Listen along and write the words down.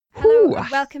Hello, Woo!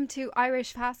 welcome to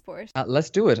Irish Passport.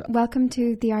 Let's do it. Welcome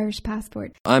to the Irish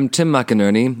Passport. I'm Tim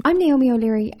McInerney. I'm Naomi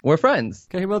O'Leary. We're friends.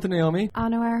 Okay, well to Naomi.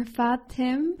 Anwar Fad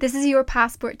Tim. This is your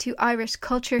passport to Irish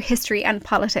culture, history and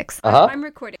politics. Uh-huh. I'm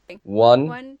recording.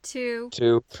 One, two,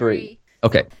 three.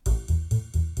 Okay.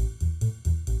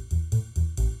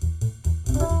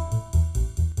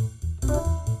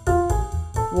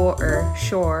 Water,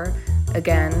 shore,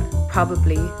 again,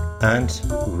 probably. Ant,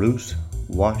 root,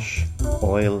 wash,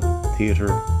 oil,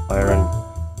 theatre, iron,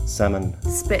 salmon.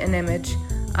 Spit an image,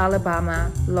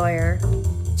 Alabama, lawyer.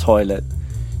 Toilet,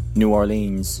 New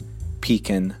Orleans,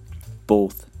 Pekin,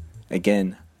 both,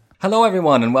 again. Hello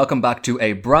everyone and welcome back to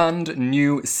a brand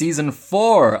new season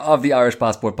 4 of the Irish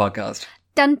Passport podcast.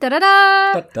 Dun da da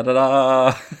da! Da, da,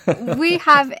 da. We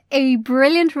have a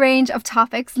brilliant range of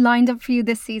topics lined up for you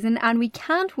this season, and we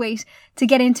can't wait to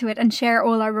get into it and share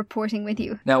all our reporting with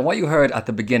you. Now, what you heard at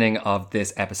the beginning of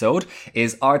this episode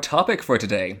is our topic for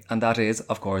today, and that is,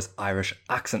 of course, Irish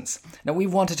accents. Now,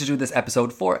 we've wanted to do this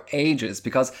episode for ages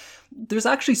because there's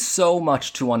actually so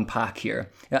much to unpack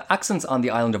here. Accents on the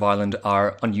island of Ireland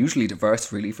are unusually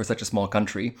diverse, really, for such a small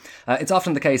country. It's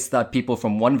often the case that people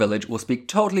from one village will speak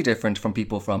totally different from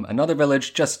people from another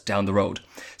village just down the road.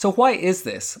 So why is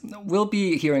this? We'll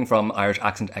be hearing from Irish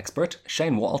accent expert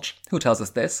Shane Walsh, who tells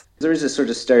us this. There is a sort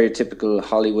of stereotypical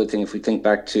Hollywood thing. If we think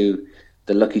back to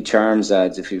the Lucky Charms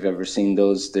ads, if you've ever seen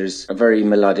those, there's a very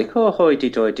melodic, oh,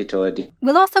 hoity-toity-toity.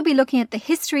 We'll also be looking at the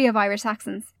history of Irish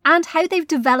accents and how they've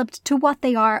developed to what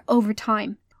they are over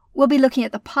time. We'll be looking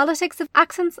at the politics of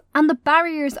accents and the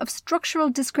barriers of structural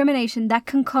discrimination that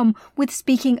can come with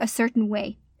speaking a certain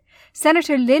way.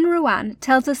 Senator Lynn Ruane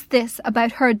tells us this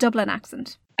about her Dublin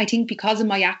accent. I think because of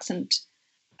my accent,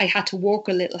 I had to work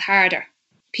a little harder.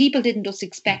 People didn't just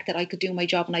expect that I could do my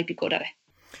job and I'd be good at it.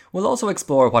 We'll also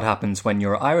explore what happens when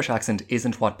your Irish accent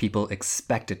isn't what people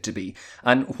expect it to be,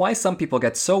 and why some people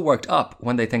get so worked up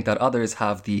when they think that others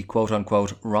have the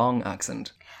quote-unquote wrong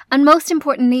accent. And most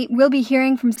importantly, we'll be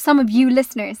hearing from some of you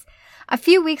listeners. A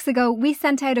few weeks ago, we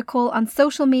sent out a call on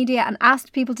social media and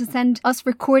asked people to send us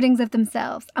recordings of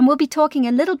themselves, and we'll be talking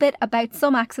a little bit about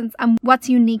some accents and what's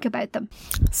unique about them.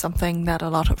 Something that a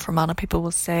lot of Fermanagh people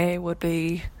will say would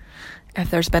be, if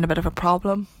there's been a bit of a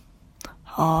problem,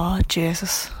 oh,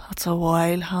 Jesus, that's a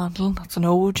while handling. That's an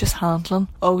ogus handling.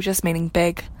 Ogus meaning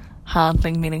big,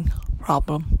 handling meaning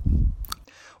problem.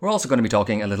 We're also going to be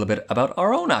talking a little bit about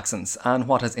our own accents and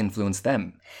what has influenced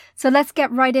them. So let's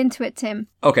get right into it, Tim.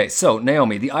 Okay, so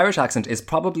Naomi, the Irish accent is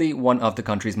probably one of the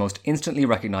country's most instantly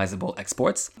recognisable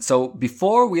exports. So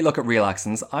before we look at real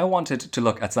accents, I wanted to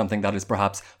look at something that is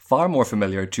perhaps far more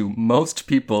familiar to most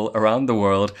people around the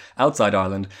world outside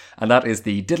Ireland, and that is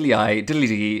the diddly-eye,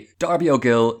 diddly-dee, Darby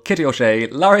O'Gill, Kitty O'Shea,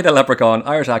 Larry the Leprechaun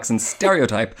Irish accent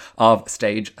stereotype of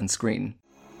stage and screen.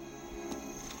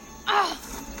 Oh,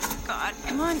 God,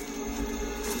 come on.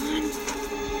 Come on.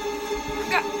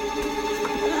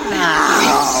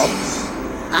 Oh.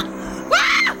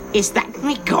 Is that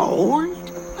me gold?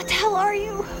 What the hell are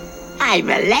you? I'm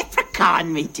a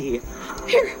leprechaun, me dear.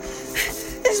 Here,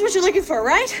 this is what you're looking for,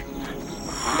 right?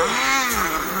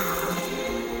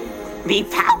 Me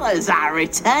powers are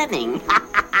returning.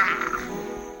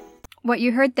 What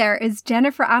you heard there is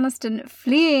Jennifer Aniston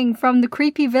fleeing from the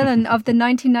creepy villain of the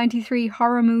 1993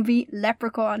 horror movie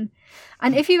Leprechaun.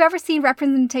 And if you've ever seen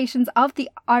representations of the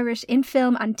Irish in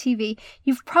film and TV,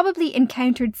 you've probably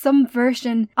encountered some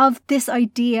version of this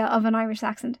idea of an Irish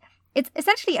accent. It's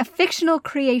essentially a fictional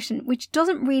creation which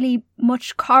doesn't really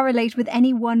much correlate with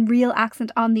any one real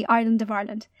accent on the island of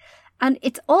Ireland. And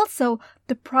it's also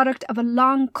the product of a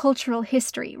long cultural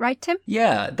history, right, Tim?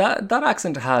 Yeah, that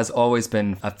accent has always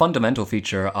been a fundamental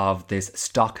feature of this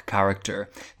stock character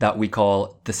that we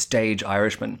call the stage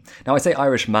Irishman. Now, I say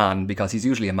Irish man because he's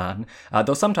usually a man,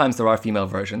 though sometimes there are female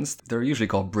versions. They're usually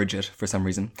called Bridget for some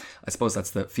reason. I suppose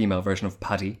that's the female version of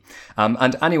Paddy.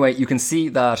 And anyway, you can see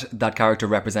that character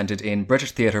represented in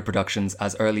British theatre productions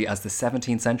as early as the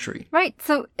 17th century. Right,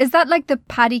 so is that like the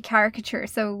Paddy caricature?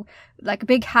 So like a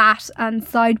big hat and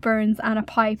sideburns and a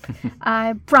pipe,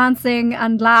 prancing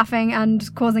and laughing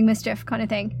and causing mischief kind of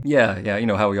thing. Yeah, you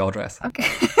know how we all dress. Okay.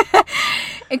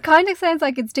 It kind of sounds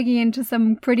like it's digging into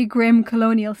some pretty grim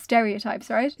colonial stereotypes,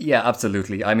 right? Yeah,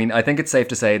 absolutely. I mean, I think it's safe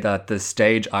to say that the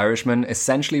stage Irishman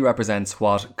essentially represents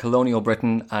what colonial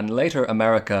Britain and later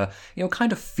America,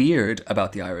 kind of feared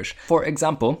about the Irish. For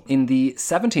example, in the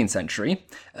 17th century,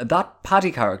 that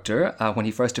Paddy character, when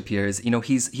he first appears,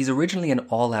 he's originally an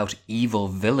all-out evil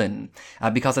villain.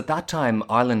 Because at that time,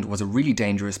 Ireland was a really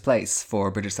dangerous place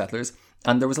for British settlers.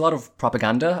 And there was a lot of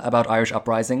propaganda about Irish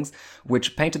uprisings,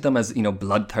 which painted them as,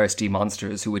 bloodthirsty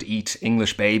monsters who would eat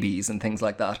English babies and things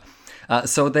like that.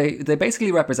 So they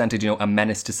basically represented, a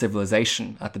menace to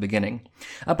civilization at the beginning.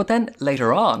 But then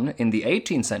later on, in the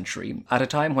 18th century, at a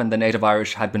time when the native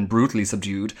Irish had been brutally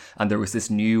subdued and there was this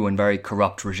new and very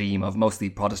corrupt regime of mostly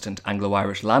Protestant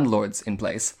Anglo-Irish landlords in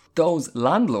place, those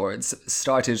landlords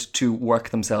started to work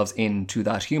themselves into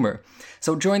that humour.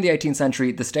 So during the 18th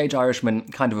century, the stage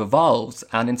Irishman kind of evolves,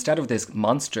 and instead of this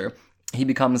monster, he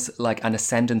becomes like an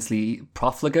ascendancy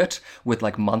profligate with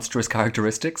like monstrous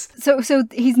characteristics. So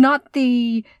he's not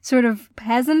the sort of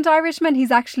peasant Irishman,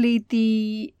 he's actually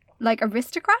the like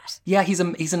aristocrat? Yeah, he's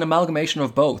an amalgamation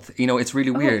of both. It's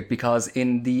really weird because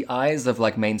in the eyes of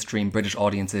like mainstream British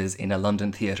audiences in a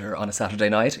London theatre on a Saturday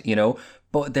night,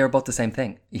 but they're both the same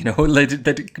thing. They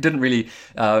didn't really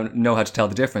know how to tell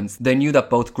the difference. They knew that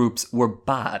both groups were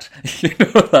bad,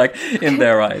 like in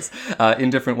their eyes, in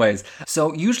different ways.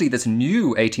 So usually this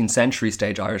new 18th century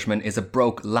stage Irishman is a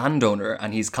broke landowner,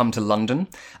 and he's come to London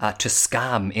to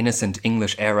scam innocent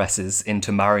English heiresses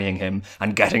into marrying him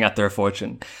and getting at their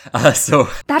fortune. So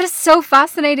that is so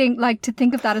fascinating, like to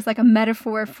think of that as like a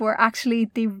metaphor for actually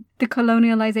the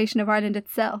colonialization of Ireland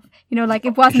itself.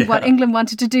 It wasn't what England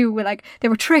wanted to do. Like they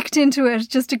were tricked into it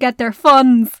just to get their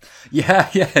funds. Yeah,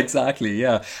 exactly.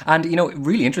 Yeah. And,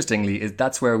 really interestingly, is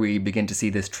that's where we begin to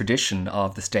see this tradition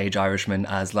of the stage Irishman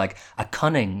as like a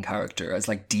cunning character, as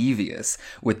like devious,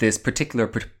 with this particular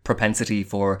propensity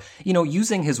for,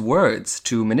 using his words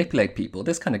to manipulate people,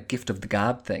 this kind of gift of the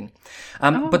gab thing.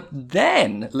 But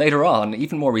then later on,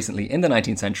 even more recently in the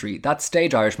 19th century, that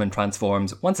stage Irishman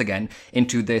transforms once again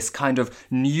into this kind of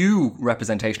new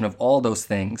representation of all those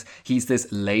things. He's this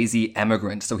lazy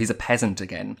emigrant, so he's a peasant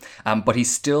again, but he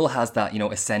still has that,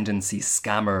 ascendancy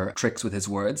scammer tricks with his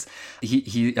words.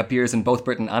 He appears in both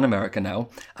Britain and America now,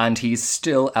 and he's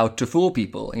still out to fool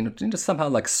people, to somehow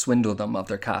like swindle them of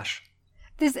their cash.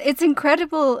 It's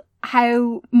incredible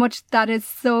how much that is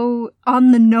so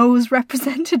on the nose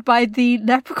represented by the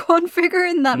leprechaun figure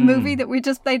in that movie that we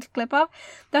just played a clip of.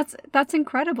 That's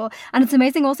incredible. And it's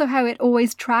amazing also how it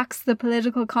always tracks the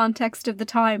political context of the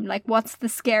time, like what's the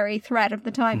scary threat of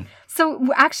the time. So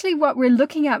actually what we're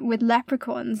looking at with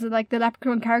leprechauns, like the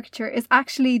leprechaun caricature, is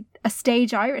actually a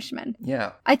stage Irishman.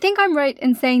 Yeah. I think I'm right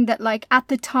in saying that like at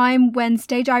the time when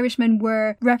stage Irishmen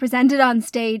were represented on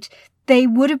stage, they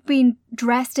would have been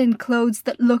dressed in clothes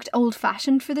that looked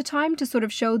old-fashioned for the time to sort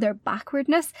of show their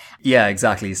backwardness. Yeah,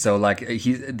 exactly. So, like,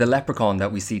 the leprechaun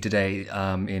that we see today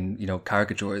in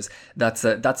caricatures,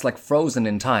 that's like frozen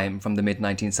in time from the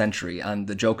mid-19th century. And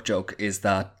the joke is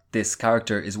that this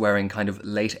character is wearing kind of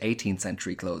late 18th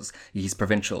century clothes. He's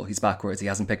provincial, he's backwards, he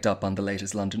hasn't picked up on the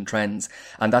latest London trends.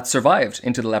 And that survived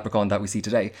into the leprechaun that we see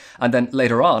today. And then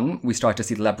later on, we start to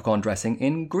see the leprechaun dressing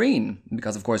in green,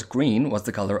 because of course green was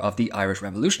the colour of the Irish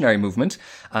Revolutionary Movement.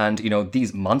 And,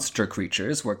 these monster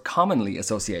creatures were commonly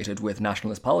associated with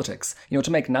nationalist politics,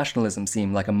 to make nationalism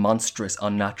seem like a monstrous,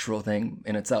 unnatural thing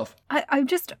in itself. I'm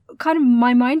just kind of,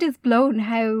 my mind is blown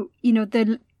how,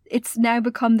 it's now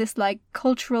become this like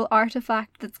cultural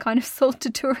artifact that's kind of sold to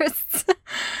tourists.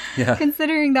 Yeah.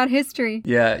 Considering that history.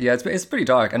 Yeah, it's pretty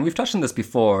dark. And we've touched on this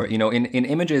before, in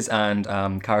images and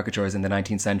caricatures in the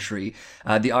 19th century,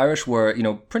 the Irish were,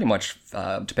 pretty much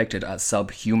depicted as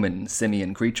subhuman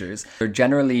simian creatures. They're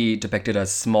generally depicted as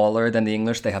smaller than the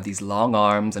English. They have these long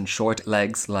arms and short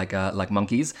legs like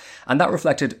monkeys. And that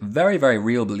reflected very, very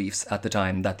real beliefs at the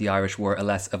time that the Irish were a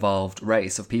less evolved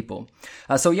race of people.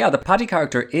 So yeah, the Paddy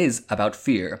character is about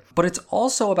fear, but it's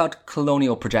also about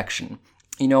colonial projection.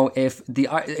 If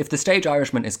the stage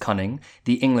Irishman is cunning,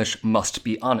 the English must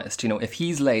be honest. If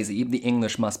he's lazy, the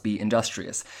English must be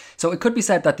industrious. So it could be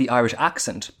said that the Irish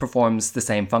accent performs the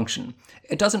same function.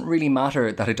 It doesn't really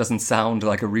matter that it doesn't sound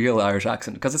like a real Irish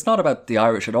accent, because it's not about the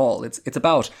Irish at all. It's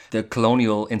about the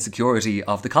colonial insecurity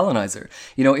of the colonizer.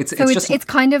 It's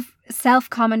kind of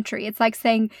self-commentary. It's like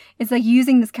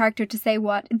using this character to say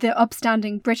what the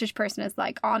upstanding British person is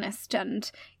like, honest and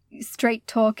straight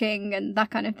talking and that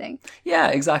kind of thing. Yeah,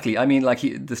 exactly. I mean, like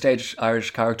the stage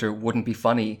Irish character wouldn't be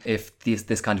funny if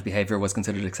this kind of behaviour was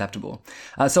considered acceptable.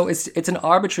 So it's an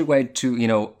arbitrary way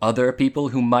to, other people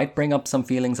who might bring up some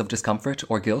feelings of discomfort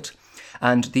or guilt.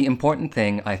 And the important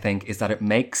thing, I think, is that it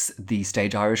makes the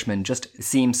stage Irishman just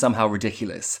seem somehow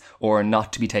ridiculous or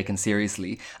not to be taken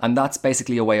seriously. And that's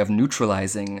basically a way of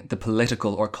neutralising the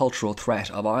political or cultural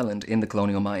threat of Ireland in the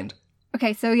colonial mind.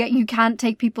 Okay, so yeah, you can't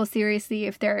take people seriously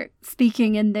if they're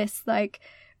speaking in this like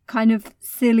kind of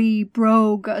silly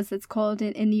brogue, as it's called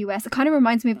in the US. It kind of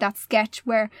reminds me of that sketch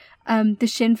where the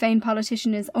Sinn Féin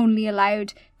politician is only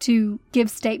allowed to give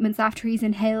statements after he's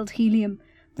inhaled helium.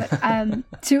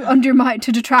 To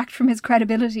detract from his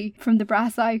credibility from the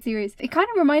Brass Eye series. It kind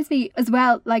of reminds me as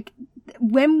well, like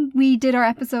when we did our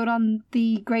episode on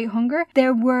the Great Hunger,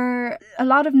 there were a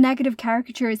lot of negative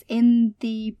caricatures in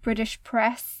the British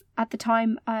press at the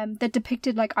time that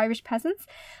depicted like Irish peasants,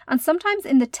 and sometimes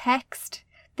in the text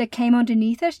that came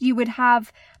underneath it you would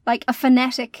have like a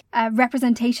phonetic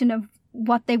representation of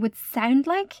what they would sound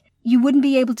like. You wouldn't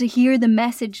be able to hear the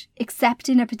message except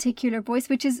in a particular voice,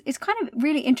 which is kind of a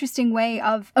really interesting way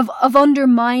of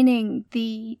undermining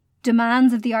the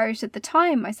demands of the Irish at the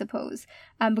time, I suppose,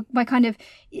 by kind of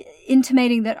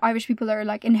intimating that Irish people are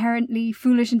like inherently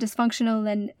foolish and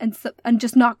dysfunctional and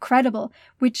just not credible,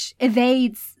 which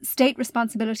evades state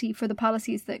responsibility for the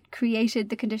policies that created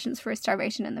the conditions for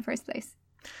starvation in the first place.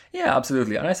 Yeah,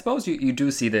 absolutely. And I suppose you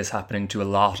do see this happening to a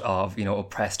lot of,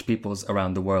 oppressed peoples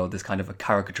around the world, this kind of a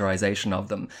caricaturization of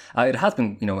them. It has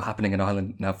been, happening in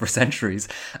Ireland now for centuries.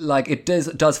 Like, it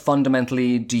does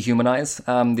fundamentally dehumanize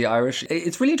the Irish.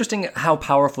 It's really interesting how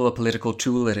powerful a political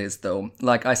tool it is, though.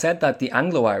 Like I said that the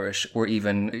Anglo-Irish were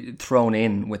even thrown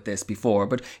in with this before,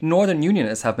 but Northern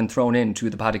Unionists have been thrown into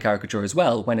the Paddy caricature as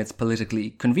well when it's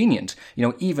politically convenient,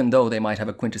 even though they might have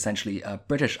a quintessentially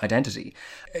British identity.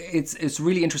 It's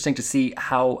really interesting to see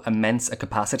how immense a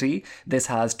capacity this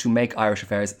has to make Irish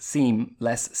affairs seem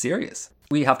less serious.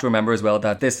 We have to remember as well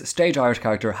that this stage Irish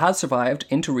character has survived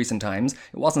into recent times.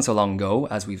 It wasn't so long ago,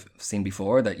 as we've seen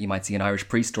before, that you might see an Irish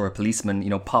priest or a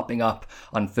policeman, popping up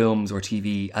on films or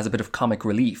TV as a bit of comic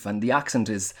relief, and the accent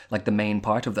is like the main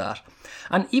part of that.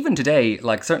 And even today,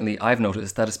 like certainly I've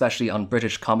noticed that especially on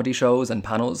British comedy shows and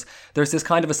panels, there's this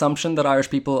kind of assumption that Irish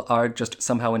people are just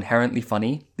somehow inherently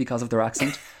funny because of their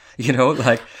accent.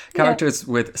 Characters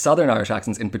with Southern Irish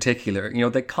accents in particular,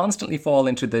 they constantly fall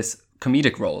into this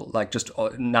comedic role, like just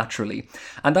naturally.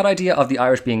 And that idea of the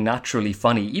Irish being naturally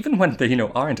funny, even when they,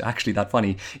 aren't actually that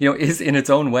funny, is in its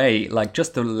own way, like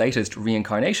just the latest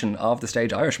reincarnation of the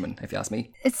stage Irishman, if you ask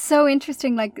me. It's so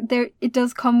interesting, it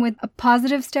does come with a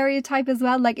positive stereotype as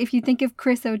well. Like if you think of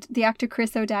the actor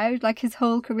Chris O'Dowd, like his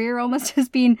whole career almost has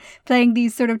been playing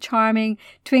these sort of charming,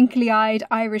 twinkly-eyed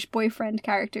Irish boyfriend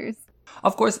characters.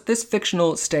 Of course, this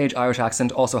fictional stage Irish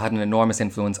accent also had an enormous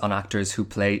influence on actors who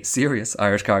play serious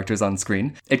Irish characters on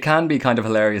screen. It can be kind of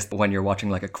hilarious when you're watching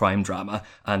like a crime drama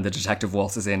and the detective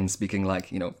waltzes in speaking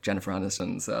like, Jennifer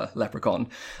Aniston's Leprechaun.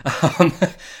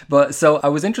 But so I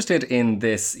was interested in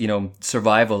this,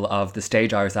 survival of the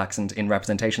stage Irish accent in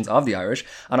representations of the Irish,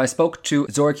 and I spoke to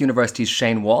Zurich University's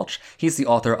Shane Walsh. He's the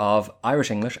author of Irish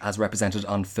English as Represented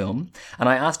on Film, and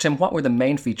I asked him what were the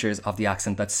main features of the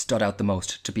accent that stood out the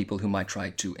most to people who might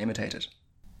try to imitate it.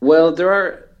 Well, there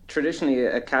are traditionally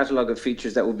a catalogue of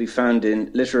features that will be found in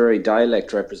literary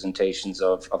dialect representations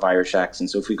of Irish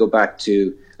accents. So if we go back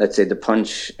to, let's say, the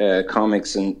Punch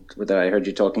comics and that I heard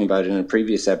you talking about in a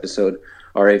previous episode,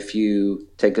 or if you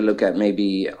take a look at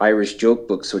maybe Irish joke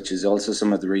books, which is also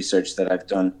some of the research that I've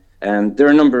done, there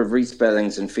are a number of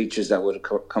respellings and features that would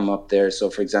come up there. So,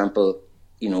 for example,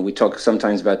 we talk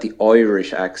sometimes about the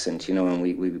Irish accent, and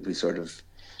we sort of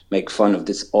make fun of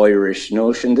this Irish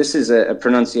notion. This is a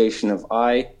pronunciation of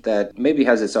I that maybe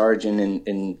has its origin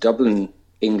in Dublin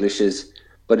Englishes,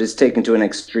 but is taken to an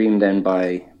extreme then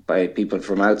by people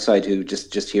from outside who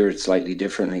just hear it slightly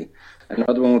differently.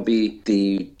 Another one would be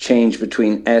the change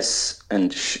between S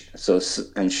and sh.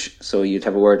 So you'd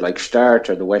have a word like start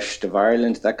or the West of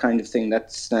Ireland, that kind of thing.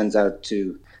 That stands out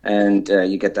too. And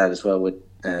you get that as well with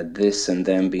this and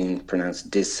them being pronounced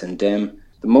dis and dem.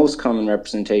 The most common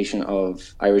representation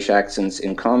of Irish accents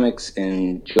in comics,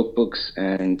 in joke books,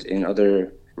 and in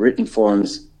other written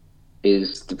forms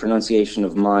is the pronunciation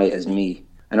of my as me,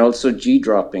 and also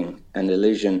G-dropping and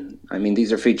elision. I mean,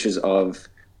 these are features of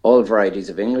all varieties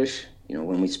of English.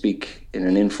 When we speak in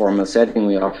an informal setting,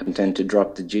 we often tend to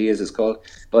drop the G, as it's called,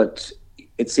 but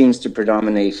it seems to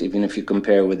predominate, even if you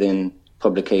compare within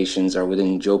publications or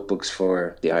within joke books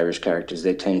for the Irish characters,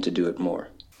 they tend to do it more.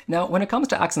 Now, when it comes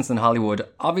to accents in Hollywood,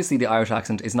 obviously the Irish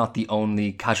accent is not the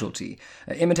only casualty.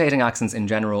 Imitating accents in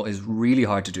general is really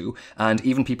hard to do, and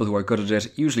even people who are good at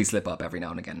it usually slip up every now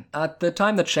and again. At the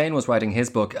time that Shane was writing his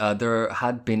book, there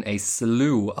had been a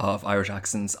slew of Irish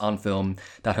accents on film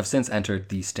that have since entered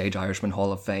the Stage Irishman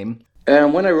Hall of Fame.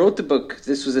 When I wrote the book,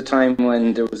 this was a time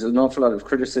when there was an awful lot of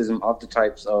criticism of the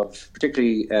types of,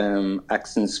 particularly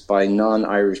accents by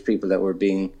non-Irish people that were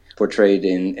being portrayed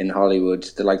in Hollywood.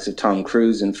 The likes of Tom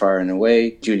Cruise in Far and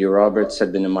Away, Julia Roberts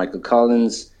had been in Michael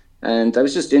Collins, And I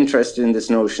was just interested in this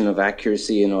notion of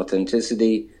accuracy and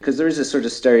authenticity, because there is a sort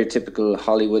of stereotypical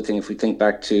Hollywood thing. If we think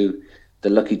back to the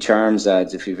Lucky Charms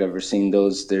ads, if you've ever seen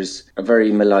those, there's a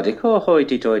very melodic, oh,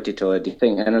 hoity-toity-toity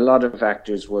thing. And a lot of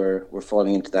actors were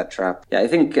falling into that trap. Yeah, I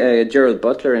think Gerald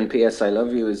Butler in P.S. I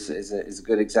Love You is a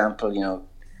good example. You know,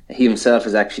 he himself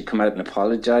has actually come out and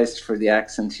apologized for the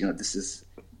accent. You know, this is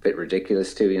a bit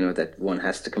ridiculous too, you know, that one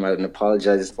has to come out and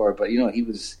apologize for it. But, you know, he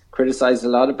was criticized a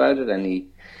lot about it, and he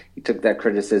took that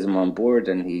criticism on board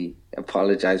and he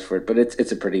apologized for it. But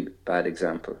it's a pretty bad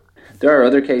example. There are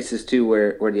other cases too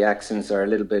where the accents are a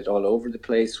little bit all over the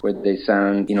place, where they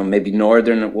sound, you know, maybe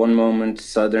northern at one moment,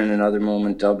 southern another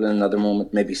moment, Dublin another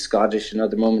moment, maybe Scottish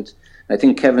another moment. I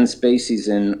think Kevin Spacey's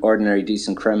in Ordinary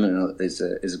Decent Criminal is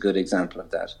a good example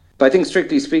of that. But I think,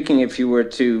 strictly speaking, if you were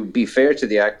to be fair to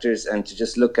the actors and to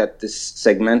just look at this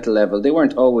segmental level, they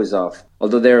weren't always off.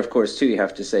 Although there, of course, too, you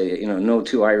have to say, you know, no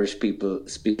two Irish people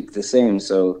speak the same.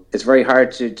 So it's very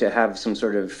hard to have some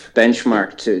sort of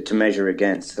benchmark to measure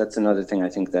against. That's another thing I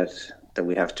think that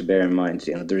we have to bear in mind.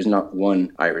 You know, there is not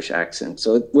one Irish accent.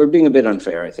 So we're being a bit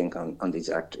unfair, I think, on these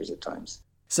actors at times.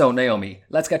 So, Naomi,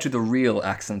 let's get to the real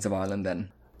accents of Ireland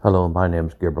then. Hello, my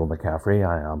name's Gabriel McCaffrey.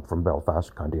 I am from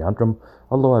Belfast, County Antrim,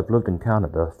 although I've lived in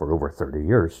Canada for over 30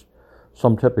 years.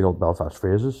 Some typical Belfast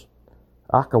phrases.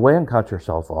 Ack away and catch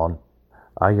yourself on.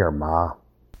 Aye, your ma.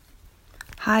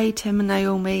 Hi, Tim and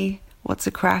Naomi. What's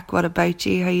a crack? What about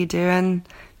you? How you doing?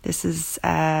 This is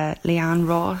Leanne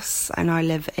Ross. I now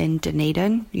live in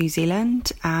Dunedin, New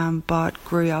Zealand, but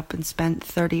grew up and spent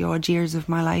 30 odd years of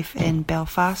my life in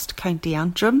Belfast, County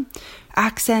Antrim.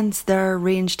 Accents there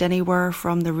ranged anywhere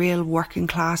from the real working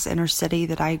class inner city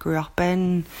that I grew up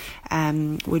in,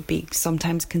 would be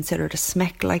sometimes considered a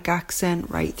Smick-like accent,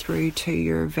 right through to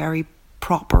your very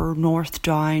proper North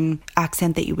Down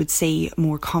accent that you would see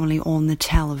more commonly on the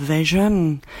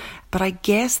television. But I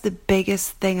guess the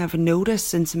biggest thing I've noticed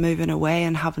since moving away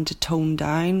and having to tone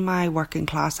down my working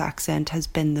class accent has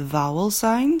been the vowel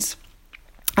sounds,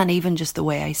 and even just the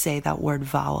way I say that word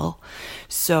vowel.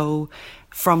 So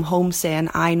from home saying,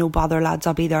 "I no bother lads,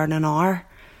 I'll be there in an hour,"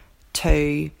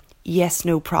 to "yes,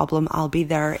 no problem, I'll be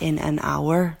there in an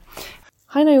hour."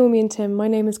 Hi Naomi and Tim, my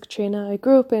name is Katrina. I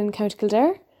grew up in County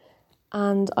Kildare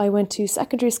and I went to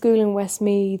secondary school in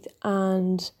Westmeath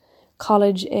and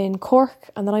college in Cork,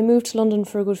 and then I moved to London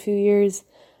for a good few years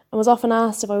and was often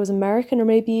asked if I was American or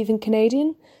maybe even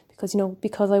Canadian, because, you know,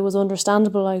 because I was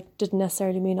understandable, I didn't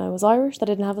necessarily mean I was Irish, that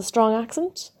I didn't have a strong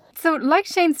accent. So like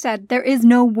Shane said, there is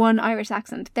no one Irish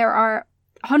accent. There are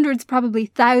hundreds, probably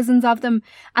thousands of them,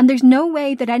 and there's no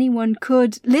way that anyone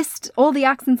could list all the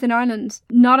accents in Ireland,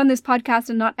 not on this podcast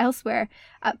and not elsewhere,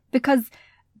 because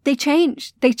they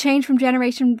change. They change from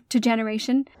generation to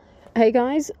generation. Hey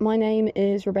guys, my name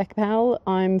is Rebecca Powell.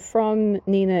 I'm from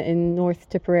Nenagh in North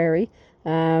Tipperary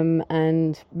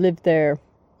and lived there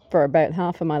for about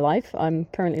half of my life. I'm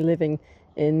currently living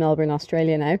in Melbourne,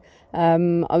 Australia now.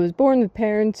 I was born with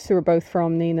parents who were both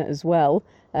from Nenagh as well,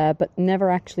 but never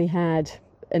actually had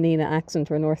a Nenagh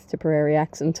accent or a North Tipperary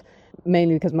accent,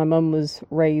 mainly because my mum was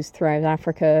raised throughout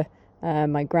Africa.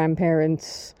 My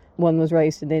grandparents, one was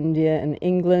raised in India and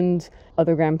England.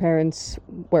 Other grandparents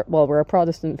were a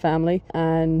Protestant family,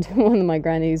 and one of my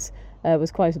grannies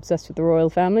was quite obsessed with the royal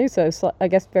family, so I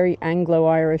guess very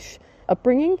Anglo-Irish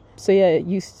upbringing. So yeah,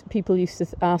 people used to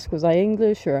ask, was I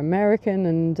English or American,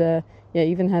 and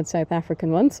even had South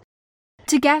African ones.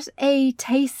 To get a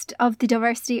taste of the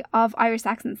diversity of Irish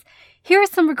accents, here are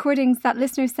some recordings that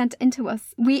listeners sent into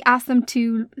us. We asked them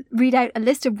to read out a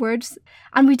list of words,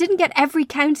 and we didn't get every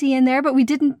county in there, but we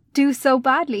didn't do so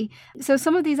badly. So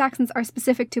some of these accents are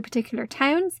specific to particular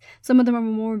towns, some of them are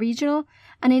more regional,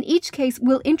 and in each case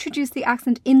we'll introduce the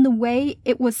accent in the way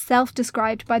it was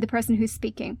self-described by the person who's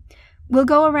speaking. We'll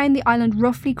go around the island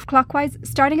roughly clockwise,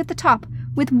 starting at the top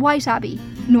with Whiteabbey,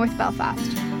 North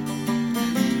Belfast.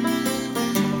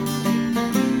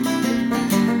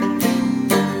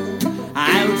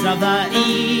 Out of the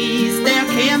east there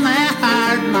came a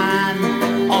hard man,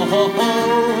 oh ho ho,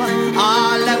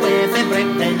 all the way from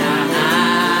Britain.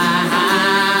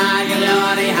 Ah,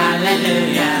 glory,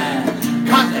 hallelujah,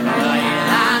 'cause the royal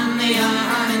and the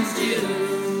honest Jew.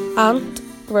 Ant,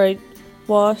 road,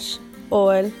 wash,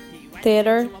 oil,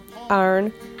 theatre,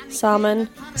 iron, salmon.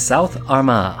 South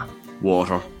Armagh.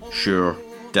 Water, sure,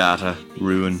 data,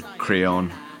 ruin,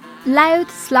 crayon.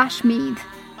 Louth/Meath.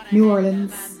 New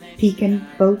Orleans. Pekin,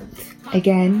 both,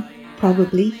 again,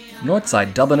 probably.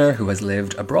 Northside Dubliner who has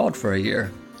lived abroad for a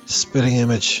year. Spitting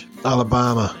Image,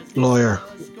 Alabama, Lawyer,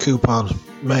 Coupon,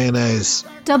 Mayonnaise.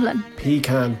 Dublin.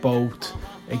 Pecan, both,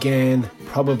 again,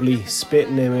 probably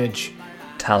Spitting Image.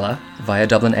 Tala via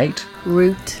Dublin 8.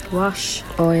 Route, wash,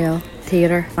 oil,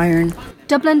 theatre, iron.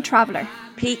 Dublin Traveller.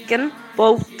 Pecan,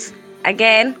 boat,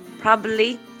 again,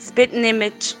 probably, spitting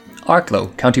image.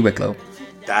 Arklow, County Wicklow.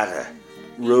 Data,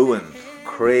 ruin,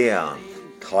 crayon,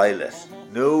 toilet.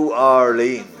 New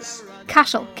Orleans.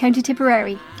 Cashel, County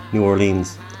Tipperary. New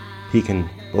Orleans, Pecan,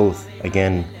 both,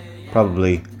 again,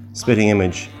 probably, spitting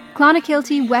image.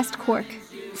 Clonakilty, West Cork.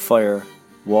 Fire,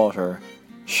 water,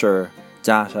 sure,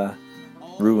 data,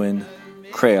 ruin,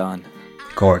 crayon.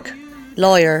 Cork.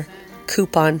 Lawyer,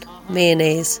 coupon,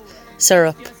 mayonnaise,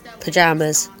 syrup,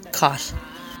 pyjamas, cot.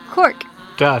 Cork.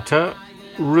 Data,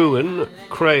 ruin,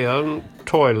 crayon,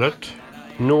 toilet,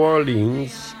 New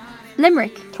Orleans.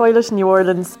 Limerick. Toilet, New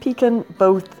Orleans, Pecan,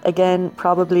 both, again,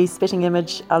 probably, spitting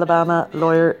image, Alabama,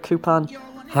 lawyer, coupon.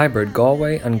 Hybrid,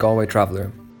 Galway and Galway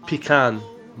Traveller. Pecan,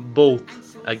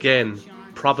 both, again,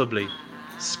 probably,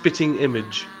 spitting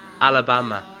image,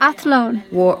 Alabama. Athlone.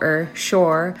 Water,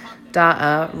 shore,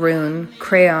 data, ruin,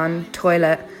 crayon,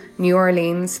 toilet, New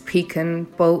Orleans, Pecan,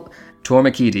 boat.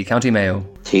 Tormakedy, County Mayo.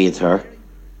 Theatre,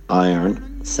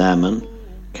 iron, salmon,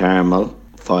 caramel,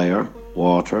 fire,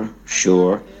 water,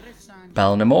 sure.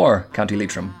 Ballinamore, County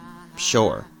Leitrim.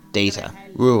 Shore, data,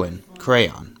 ruin,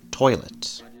 crayon,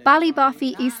 toilet.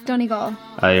 Ballyboffy, East Donegal.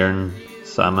 Iron,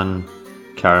 salmon,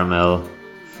 caramel,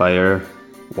 fire,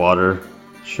 water,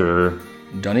 sure.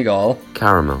 Donegal.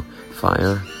 Caramel,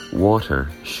 fire, water,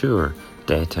 sure,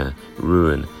 data,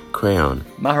 ruin, crayon.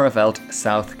 Maharavelt,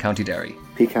 South County Derry.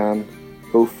 Pecan,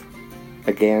 both,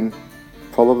 again,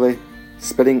 probably,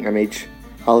 spitting image,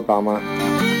 Alabama.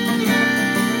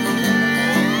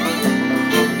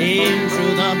 In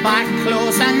through the back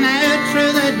close and out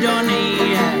through the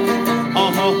dunny.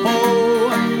 Oh ho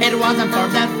ho, it wasn't for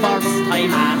the first time.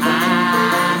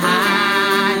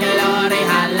 Glory,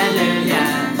 hallelujah.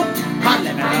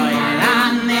 Hallelujah,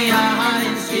 and the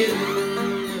audience you.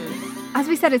 As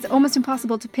we said, it's almost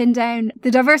impossible to pin down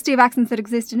the diversity of accents that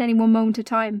exist in any one moment of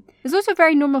time. It's also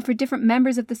very normal for different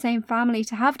members of the same family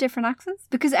to have different accents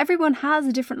because everyone has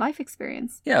a different life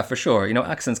experience. Yeah, for sure. You know,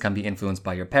 accents can be influenced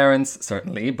by your parents,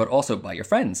 certainly, but also by your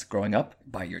friends growing up,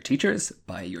 by your teachers,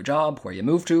 by your job, where you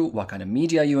move to, what kind of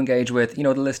media you engage with. You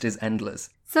know, the list is endless.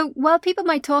 So while people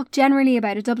might talk generally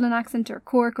about a Dublin accent or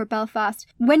Cork or Belfast,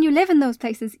 when you live in those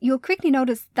places, you'll quickly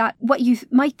notice that what you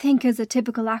might think is a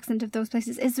typical accent of those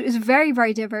places is very,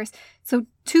 very diverse. So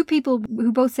two people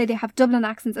who both say they have Dublin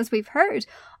accents, as we've heard,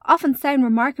 often sound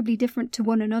remarkably different to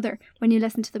one another when you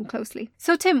listen to them closely.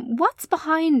 So Tim, what's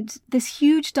behind this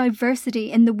huge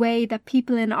diversity in the way that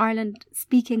people in Ireland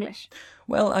speak English?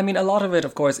 Well, I mean, a lot of it,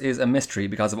 of course, is a mystery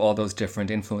because of all those different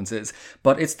influences.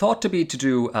 But it's thought to be to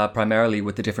do primarily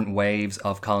with the different waves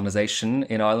of colonisation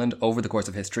in Ireland over the course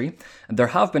of history. There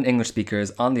have been English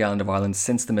speakers on the island of Ireland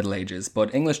since the Middle Ages,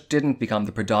 but English didn't become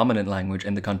the predominant language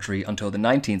in the country until the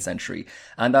 19th century.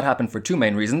 And that happened for two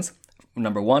main reasons.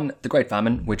 Number one, the Great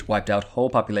Famine, which wiped out whole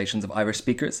populations of Irish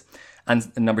speakers.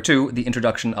 And number two, the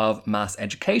introduction of mass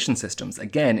education systems,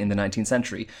 again in the 19th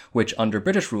century, which under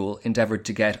British rule endeavoured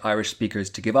to get Irish speakers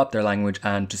to give up their language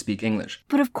and to speak English.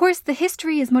 But of course, the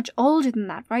history is much older than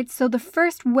that, right? So the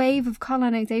first wave of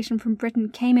colonisation from Britain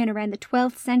came in around the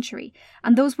 12th century,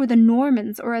 and those were the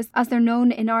Normans, or as they're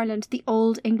known in Ireland, the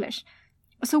Old English.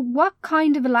 So what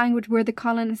kind of a language were the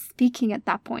colonists speaking at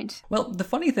that point? Well, the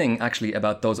funny thing actually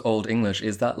about those Old English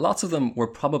is that lots of them were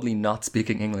probably not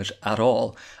speaking English at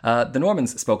all. The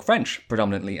Normans spoke French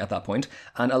predominantly at that point,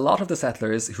 and a lot of the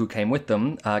settlers who came with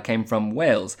them came from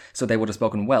Wales, so they would have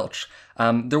spoken Welsh.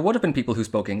 There would have been people who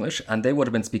spoke English, and they would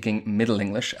have been speaking Middle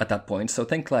English at that point, so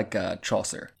think like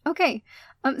Chaucer. Okay.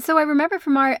 So I remember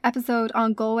from our episode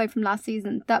on Galway from last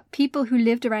season that people who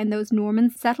lived around those Norman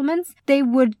settlements, they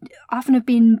would often have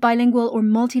been bilingual or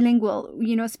multilingual,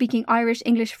 you know, speaking Irish,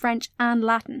 English, French and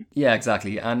Latin. Yeah,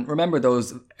 exactly. And remember,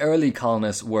 those early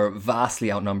colonists were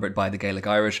vastly outnumbered by the Gaelic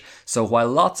Irish, so while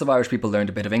lots of Irish people learned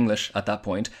a bit of English at that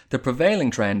point, the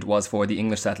prevailing trend was for the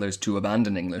English settlers to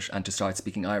abandon English and to start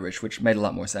speaking Irish, which made a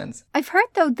lot more sense. I've heard,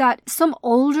 though, that some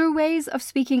older ways of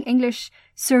speaking English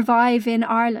survive in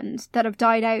Ireland that have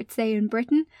died out, say, in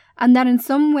Britain, and that in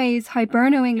some ways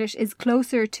Hiberno English is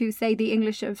closer to, say, the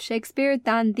English of Shakespeare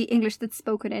than the English that's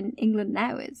spoken in England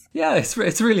now is. Yeah,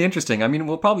 it's really interesting. I mean,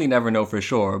 we'll probably never know for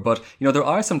sure, but, you know, there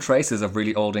are some traces of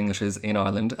really old Englishes in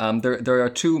Ireland. There are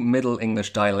two Middle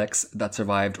English dialects that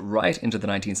survived right into the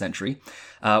 19th century.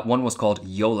 One was called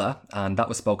Yola, and that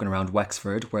was spoken around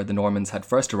Wexford, where the Normans had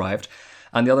first arrived.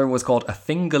 And the other was called a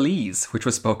Fingalese, which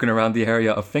was spoken around the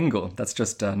area of Fingal. That's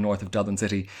just north of Dublin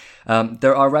City.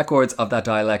 There are records of that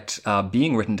dialect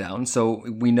being written down. So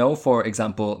we know, for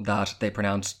example, that they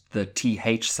pronounced the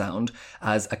TH sound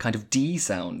as a kind of D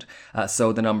sound.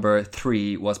 So the number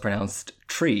 3 was pronounced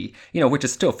tree, which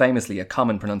is still famously a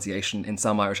common pronunciation in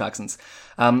some Irish accents.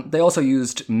 They also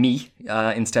used me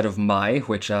instead of my,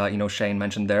 which, Shane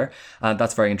mentioned there.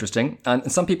 That's very interesting.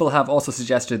 And some people have also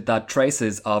suggested that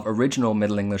traces of original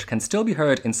Middle English can still be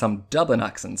heard in some Dublin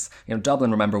accents.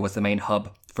 Dublin, remember, was the main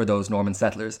hub for those Norman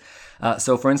settlers.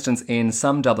 So, for instance, in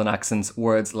some Dublin accents,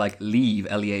 words like leave,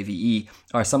 L-E-A-V-E,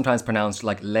 are sometimes pronounced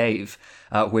like lave,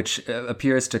 which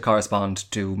appears to correspond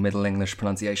to Middle English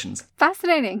pronunciations.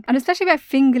 Fascinating. And especially about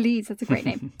Fingalese, that's a great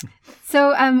name.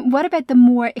 So what about the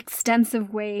more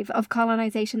extensive wave of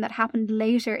colonisation that happened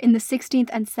later in the 16th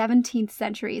and 17th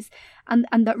centuries and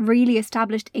that really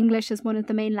established English as one of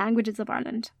the main languages of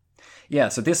Ireland? Yeah,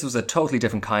 so this was a totally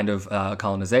different kind of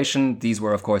colonization. These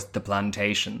were, of course, the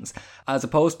plantations. As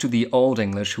opposed to the Old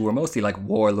English, who were mostly like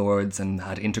warlords and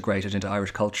had integrated into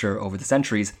Irish culture over the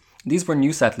centuries, these were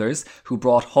new settlers who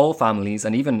brought whole families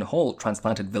and even whole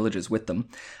transplanted villages with them.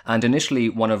 And initially,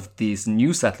 one of these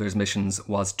new settlers' missions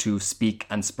was to speak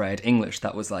and spread English.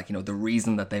 That was like, the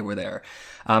reason that they were there.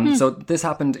 So this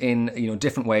happened in,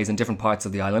 different ways in different parts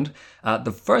of the island.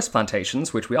 The first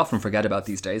plantations, which we often forget about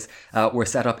these days, were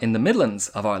set up in the Midlands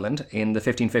of Ireland in the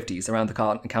 1550s around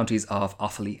the counties of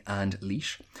Offaly and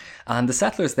Laois. And the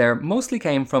settlers there mostly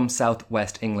came from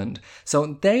southwest England.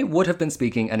 So they would have been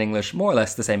speaking an English more or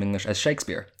less the same English as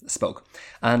Shakespeare spoke.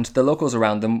 And the locals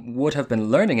around them would have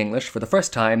been learning English for the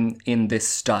first time in this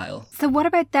style. So what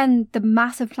about then the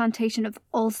massive plantation of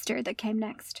Ulster that came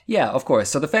next? Yeah, of course.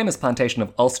 So the famous plantation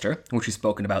of Ulster, which we've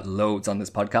spoken about loads on this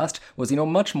podcast, was,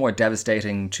 much more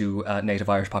devastating to native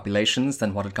Irish populations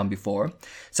than what had come before.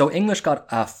 So English got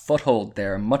a foothold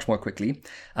there much more quickly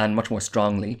and much more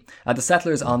strongly. The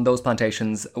settlers on those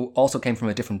plantations also came from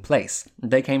a different place.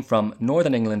 They came from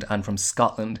Northern England and from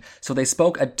Scotland. So they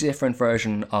spoke a different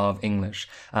version of English.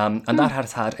 And that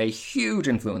has had a huge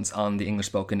influence on the English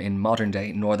spoken in modern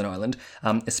day Northern Ireland,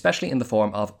 especially in the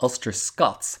form of Ulster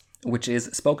Scots, which is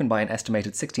spoken by an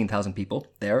estimated 16,000 people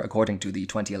there, according to the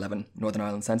 2011 Northern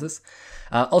Ireland census.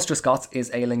 Ulster Scots is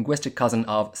a linguistic cousin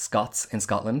of Scots in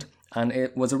Scotland, and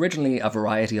it was originally a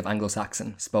variety of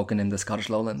Anglo-Saxon spoken in the Scottish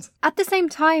lowlands. At the same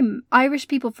time, Irish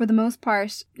people, for the most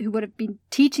part, who would have been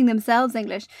teaching themselves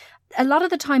English, a lot of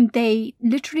the time they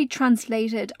literally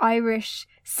translated Irish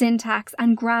syntax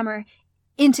and grammar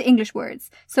into English words.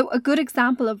 So a good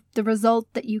example of the result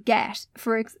that you get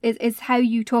is how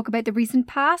you talk about the recent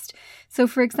past. So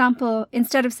for example,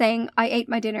 instead of saying I ate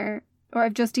my dinner or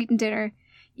I've just eaten dinner,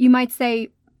 you might say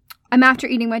I'm after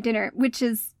eating my dinner,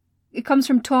 it comes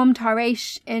from Tom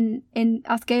Tareish in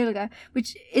Oscailga,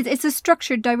 which it's a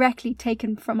structure directly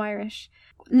taken from Irish.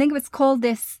 Linguists call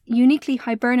this uniquely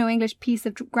Hiberno-English piece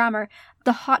of grammar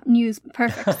the hot news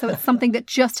perfect. So it's something that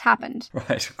just happened.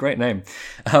 Right, great name.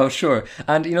 Oh, sure.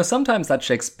 And, sometimes that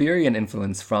Shakespearean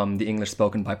influence from the English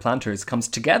spoken by planters comes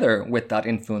together with that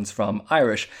influence from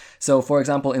Irish. So, for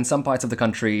example, in some parts of the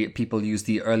country, people use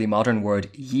the early modern word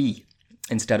ye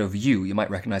instead of you. You might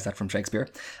recognize that from Shakespeare.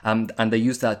 And they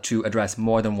use that to address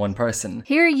more than one person.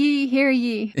 Hear ye, hear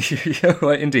ye.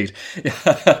 Indeed.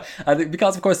 Yeah.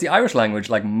 Because, of course, the Irish language,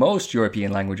 like most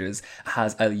European languages,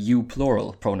 has a you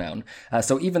plural pronoun.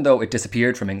 So even though it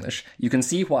disappeared from English, you can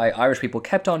see why Irish people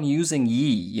kept on using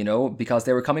ye, because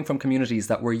they were coming from communities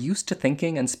that were used to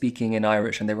thinking and speaking in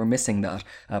Irish, and they were missing that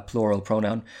plural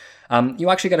pronoun. You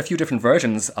actually get a few different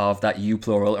versions of that you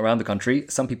plural around the country.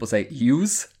 Some people say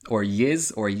yous or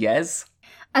yiz or yes.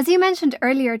 As you mentioned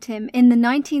earlier, Tim, in the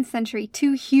 19th century,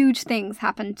 two huge things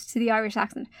happened to the Irish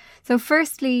accent. So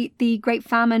firstly, the Great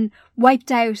Famine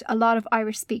wiped out a lot of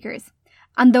Irish speakers.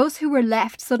 And those who were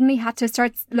left suddenly had to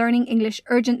start learning English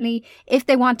urgently if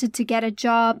they wanted to get a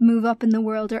job, move up in the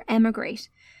world or emigrate.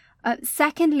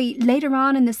 Secondly, later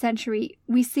on in the century,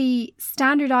 we see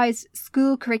standardised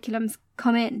school curriculums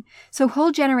come in. So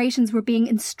whole generations were being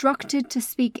instructed to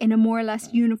speak in a more or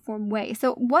less uniform way.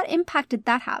 So what impact did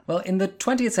that have? Well, in the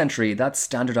 20th century, that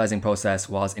standardizing process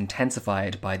was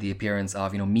intensified by the appearance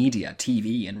of, media,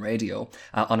 TV and radio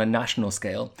on a national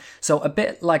scale. So a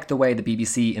bit like the way the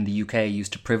BBC in the UK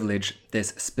used to privilege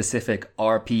this specific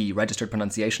RP, registered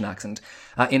pronunciation accent,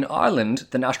 in Ireland,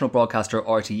 the national broadcaster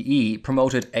RTE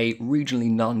promoted a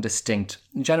regionally non-distinct,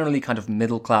 generally kind of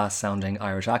middle-class sounding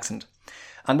Irish accent.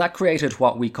 And that created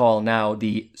what we call now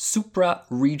the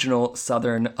supra-regional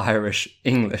Southern Irish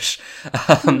English.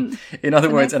 In other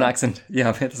words, an accent,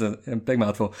 it's a big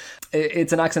mouthful.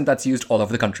 It's an accent that's used all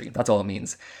over the country. That's all it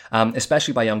means,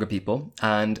 especially by younger people.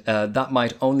 And that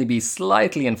might only be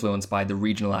slightly influenced by the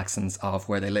regional accents of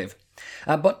where they live.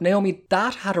 But Naomi,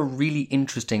 that had a really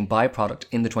interesting byproduct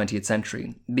in the 20th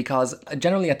century, because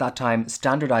generally at that time,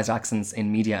 standardized accents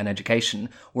in media and education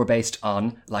were based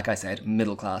on, like I said,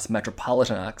 middle-class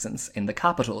metropolitan accents in the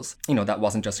capitals. You know, that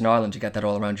wasn't just in Ireland, you get that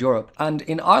all around Europe. And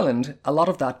in Ireland, a lot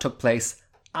of that took place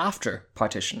after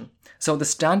partition. So the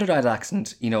standardized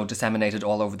accent, disseminated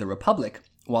all over the Republic,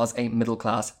 was a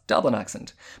middle-class Dublin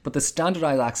accent. But the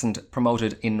standardized accent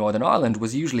promoted in Northern Ireland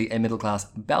was usually a middle-class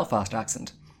Belfast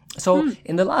accent. So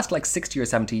in the last 60 or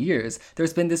 70 years,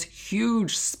 there's been this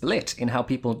huge split in how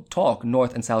people talk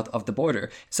north and south of the border.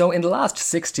 So in the last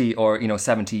 60 or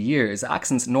 70 years,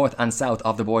 accents north and south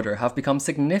of the border have become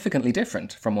significantly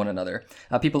different from one another.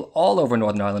 People all over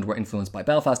Northern Ireland were influenced by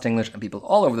Belfast English, and people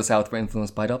all over the south were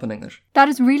influenced by Dublin English. That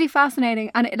is really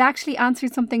fascinating, and it actually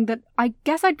answers something that I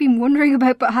guess I'd been wondering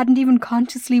about but hadn't even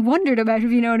consciously wondered about,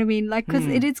 if you know what I mean, because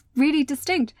it is really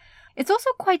distinct. It's also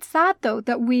quite sad, though,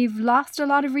 that we've lost a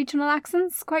lot of regional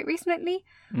accents quite recently.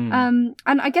 And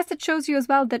I guess it shows you as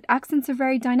well that accents are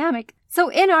very dynamic. So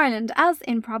in Ireland, as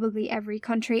in probably every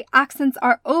country, accents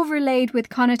are overlaid with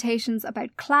connotations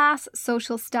about class,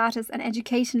 social status and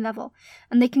education level.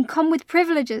 And they can come with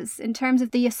privileges in terms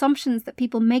of the assumptions that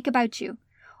people make about you.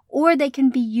 Or they can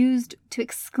be used to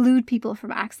exclude people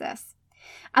from access.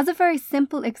 As a very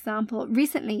simple example,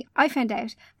 recently I found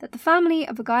out that the family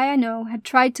of a guy I know had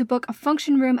tried to book a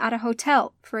function room at a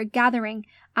hotel for a gathering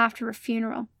after a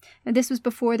funeral. Now, this was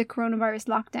before the coronavirus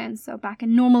lockdown, so back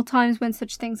in normal times when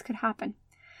such things could happen.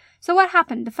 So what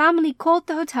happened? The family called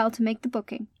the hotel to make the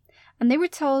booking, and they were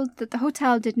told that the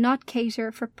hotel did not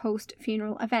cater for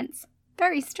post-funeral events.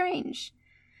 Very strange.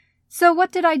 So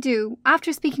what did I do?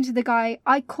 After speaking to the guy,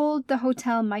 I called the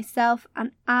hotel myself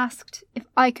and asked if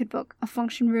I could book a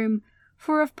function room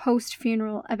for a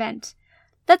post-funeral event.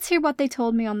 Let's hear what they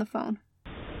told me on the phone.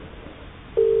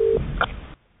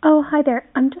 Oh, hi there.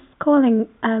 I'm just calling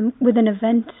with an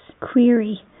event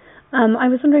query. I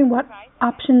was wondering what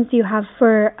options you have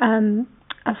for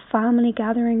a family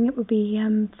gathering. It would be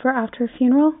for after a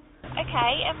funeral.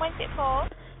 Okay, and when's it for?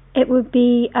 It would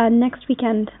be next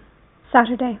weekend,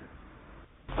 Saturday.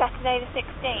 Saturday the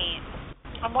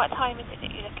 16th. And what time is it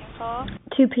that you're looking for?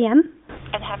 2 p.m.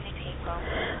 And how many people?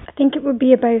 I think it would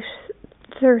be about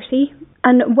 30.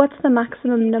 And what's the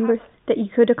maximum number that you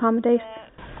could accommodate?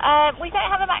 We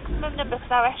don't have a maximum number because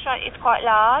our restaurant is quite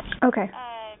large. Okay.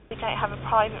 We don't have a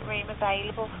private room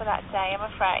available for that day,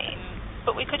 I'm afraid.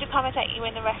 But we could accommodate you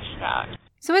in the restaurant.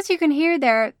 So as you can hear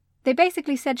there, they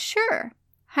basically said, sure.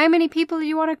 How many people do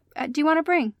you want to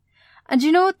bring? And do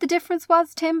you know what the difference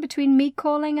was, Tim, between me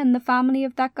calling and the family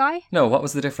of that guy? No, what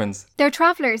was the difference? They're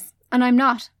travellers, and I'm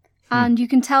not. And you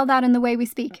can tell that in the way we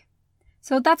speak.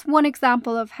 So that's one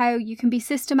example of how you can be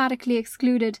systematically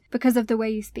excluded because of the way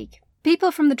you speak.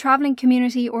 People from the travelling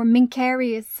community, or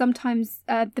Minkeri is sometimes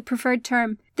the preferred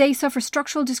term, they suffer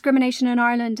structural discrimination in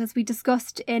Ireland, as we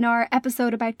discussed in our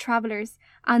episode about travellers.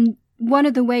 And one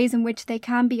of the ways in which they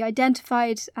can be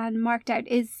identified and marked out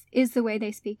is the way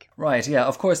they speak. Right, yeah.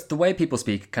 Of course, the way people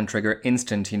speak can trigger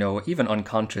instant, even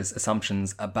unconscious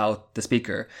assumptions about the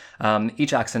speaker.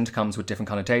 Each accent comes with different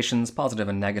connotations, positive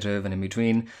and negative and in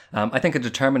between. I think a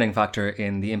determining factor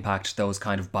in the impact those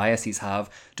kind of biases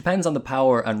have depends on the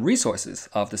power and resources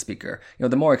of the speaker.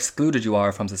 The more excluded you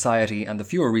are from society and the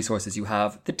fewer resources you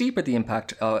have, the deeper the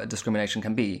impact discrimination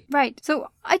can be. Right. So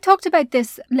I talked about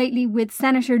this lately with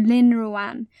Senator Lynn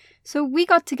Rowan. So we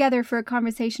got together for a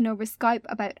conversation over Skype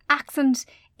about accent,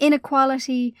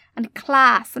 inequality and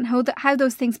class and how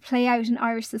those things play out in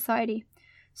Irish society.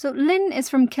 So Lynn is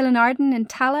from Killinarden in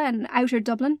Tala in outer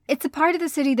Dublin. It's a part of the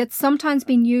city that's sometimes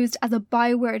been used as a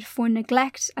byword for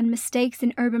neglect and mistakes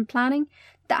in urban planning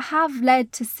that have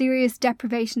led to serious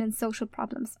deprivation and social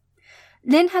problems.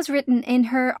 Lynn has written in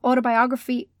her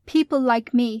autobiography, People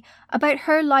Like Me, about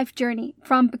her life journey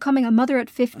from becoming a mother at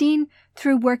 15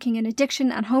 through working in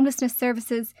addiction and homelessness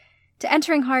services to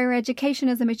entering higher education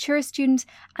as a mature student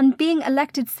and being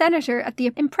elected senator at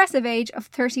the impressive age of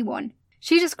 31.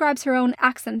 She describes her own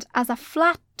accent as a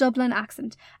flat Dublin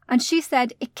accent, and she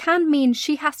said it can mean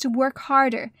she has to work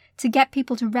harder to get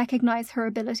people to recognise her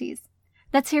abilities.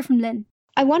 Let's hear from Lynn.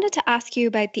 I wanted to ask you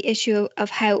about the issue of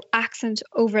how accent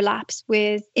overlaps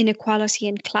with inequality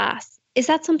in class. Is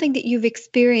that something that you've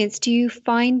experienced? Do you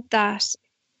find that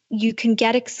you can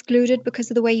get excluded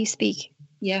because of the way you speak?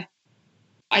 Yeah.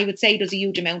 I would say there's a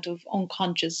huge amount of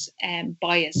unconscious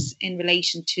bias in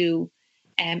relation to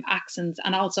accents,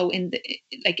 and also in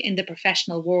the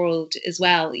professional world as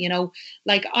well.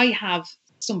 Like I have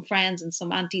some friends and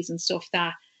some aunties and stuff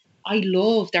that I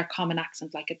love their common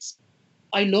accent. Like it's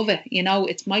I love it. You know,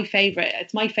 it's my favorite.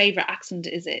 It's my favorite accent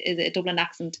is a Dublin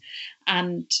accent,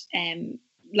 and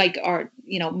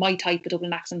my type of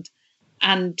Dublin accent.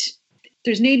 And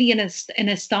there's nearly an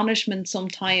astonishment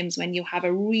sometimes when you have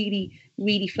a really,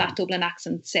 really flat Dublin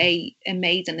accent say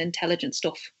amazing, intelligent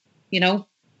stuff. You know,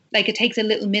 like it takes a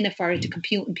little minute for it to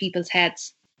compute in people's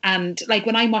heads. And like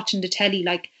when I'm watching the telly,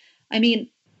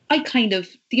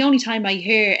 the only time I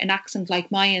hear an accent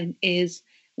like mine is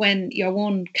when your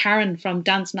one Karen from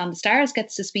Dancing on the Stars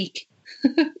gets to speak.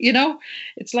 You know,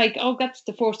 it's like, oh, that's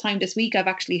the first time this week I've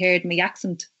actually heard my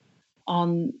accent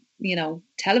on,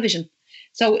 television.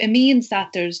 So it means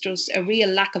that there's just a real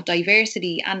lack of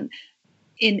diversity, and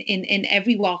in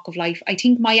every walk of life. I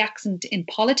think my accent in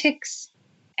politics,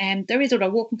 there is other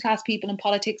working class people in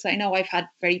politics. I know I've had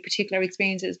very particular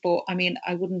experiences, but I mean,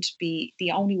 I wouldn't be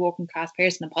the only working class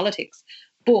person in politics.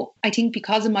 But I think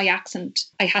because of my accent,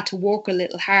 I had to work a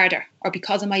little harder, or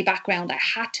because of my background,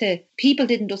 people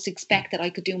didn't just expect that I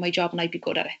could do my job and I'd be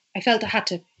good at it. I felt I had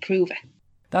to prove it.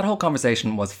 That whole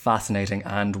conversation was fascinating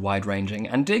and wide-ranging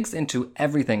and digs into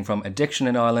everything from addiction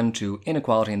in Ireland to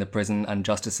inequality in the prison and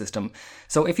justice system.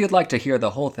 So if you'd like to hear the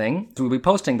whole thing, we'll be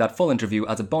posting that full interview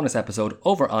as a bonus episode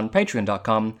over on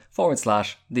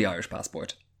patreon.com/The Irish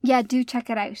Passport. Yeah, do check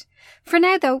it out. For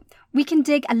now, though, we can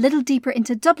dig a little deeper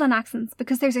into Dublin accents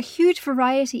because there's a huge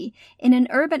variety in an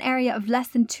urban area of less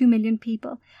than 2 million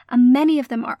people, and many of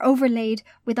them are overlaid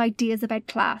with ideas about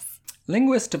class.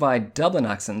 Linguists divide Dublin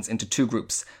accents into two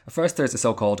groups. First, there's the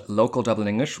so-called local Dublin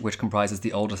English, which comprises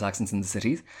the oldest accents in the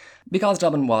cities. Because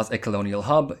Dublin was a colonial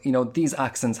hub, these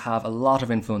accents have a lot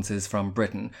of influences from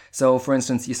Britain. So, for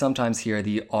instance, you sometimes hear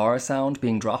the R sound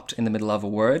being dropped in the middle of a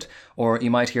word, or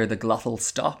you might hear the glottal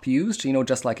stop used,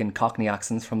 just like in Cockney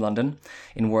accents from London,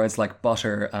 in words like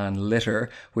butter and litter,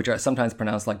 which are sometimes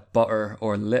pronounced like butter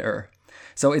or litter.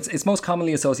 So it's most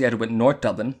commonly associated with North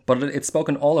Dublin, but it's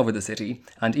spoken all over the city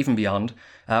and even beyond.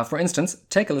 For instance,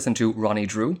 take a listen to Ronnie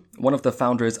Drew, one of the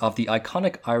founders of the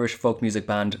iconic Irish folk music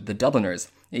band The Dubliners.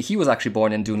 He was actually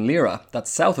born in Dunleera, that's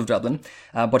south of Dublin,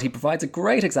 but he provides a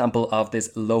great example of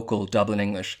this local Dublin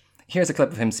English. Here's a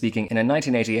clip of him speaking in a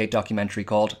 1988 documentary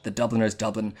called The Dubliners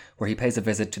Dublin, where he pays a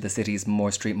visit to the city's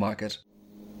Moore Street Market.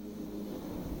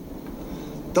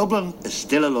 Dublin is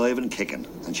still alive and kicking,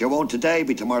 and sure won't today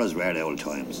be tomorrow's rare old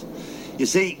times. You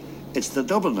see, it's the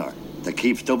Dubliner that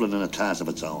keeps Dublin in a class of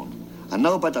its own, and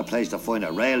no better place to find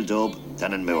a real dub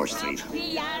than in Moore Street.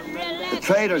 The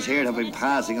traders here have been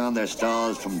passing on their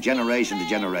stalls from generation to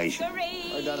generation.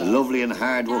 The lovely and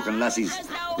hard-working lassies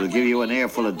will give you an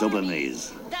earful of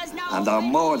Dublinese, and they're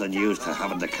more than used to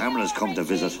having the cameras come to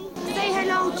visit. Say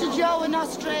hello to Joe in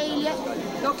Australia.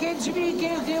 Look into me,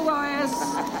 give the wires.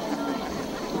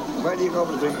 Where do you go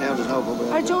for the drink now? There's no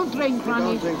pub. I don't drink,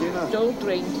 Granny. You don't drink, do you not? Don't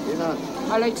drink. Do you not?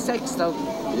 I like sex, though.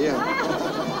 Yeah.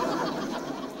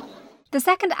 The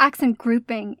second accent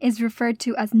grouping is referred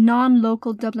to as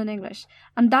non-local Dublin English,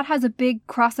 and that has a big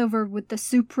crossover with the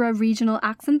supra-regional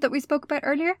accent that we spoke about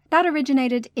earlier. That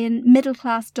originated in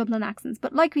middle-class Dublin accents,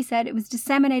 but like we said, it was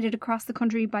disseminated across the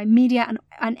country by media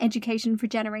and education for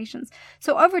generations.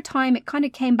 So over time, it kind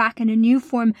of came back in a new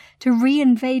form to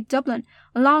reinvade Dublin,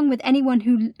 along with anyone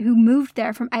who moved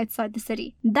there from outside the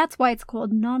city. That's why it's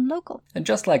called non-local. And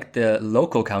just like the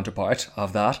local counterpart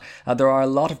of that, there are a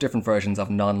lot of different versions of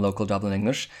non-local Dublin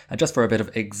English. Just for a bit of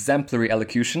exemplary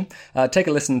elocution, take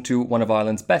a listen to one of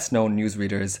Ireland's best-known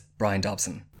newsreaders, Brian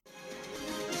Dobson.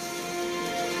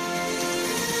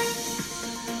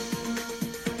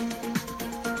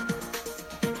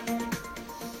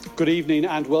 Good evening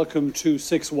and welcome to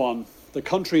 6-1. The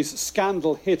country's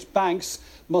scandal-hit banks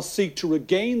must seek to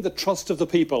regain the trust of the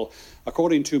people,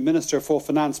 according to Minister for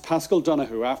Finance Paschal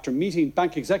Donohoe after meeting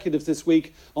bank executives this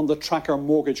week on the Tracker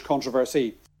mortgage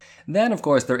controversy. Then, of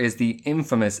course, there is the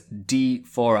infamous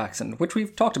D4 accent, which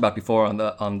we've talked about before on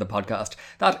the podcast.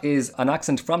 That is an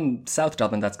accent from South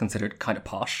Dublin that's considered kind of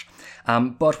posh.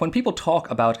 But when people talk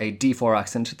about a D4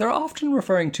 accent, they're often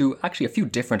referring to actually a few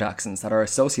different accents that are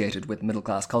associated with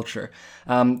middle-class culture.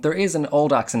 There is an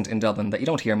old accent in Dublin that you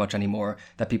don't hear much anymore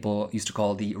that people used to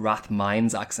call the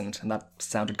Rathmines accent, and that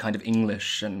sounded kind of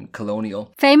English and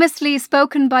colonial. Famously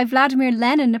spoken by Vladimir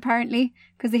Lenin, apparently,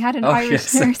 because he had an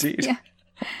Irish nurse. Indeed. Yeah.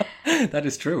 That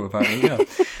is true, apparently,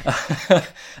 yeah.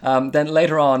 Then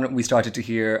later on, we started to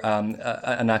hear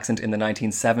an accent in the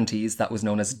 1970s that was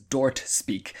known as Dort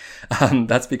speak.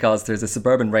 That's because there's a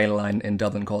suburban rail line in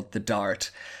Dublin called the Dart,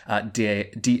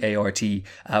 D-A-R-T,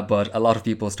 but a lot of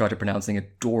people started pronouncing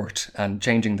it Dort and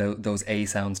changing those A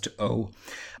sounds to O.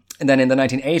 And then in the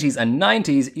 1980s and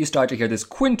 90s, you start to hear this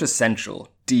quintessential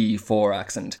D4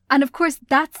 accent. And of course,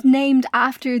 that's named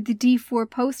after the D4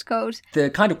 postcode. The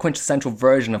kind of quintessential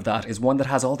version of that is one that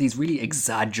has all these really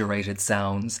exaggerated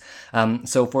sounds.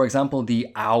 So, for example, the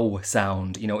ow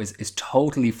sound, is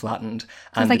totally flattened.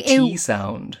 And like the T ew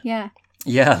sound... Yeah.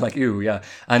 Yeah, like ew, yeah.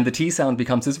 And the T sound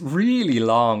becomes this really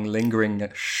long, lingering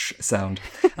sh sound.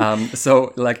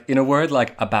 So, like, in a word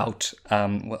like about,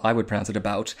 well, I would pronounce it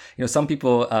about. Some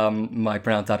people might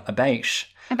pronounce that about.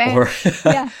 Or,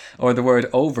 yeah. Or the word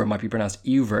over might be pronounced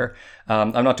over.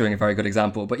 I'm not doing a very good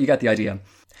example, but you get the idea.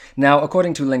 Now,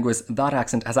 according to linguists, that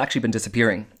accent has actually been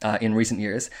disappearing in recent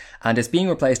years and is being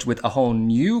replaced with a whole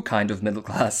new kind of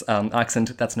middle-class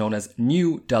accent that's known as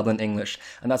New Dublin English,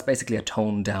 and that's basically a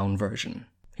toned-down version.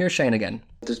 Here's Shane again.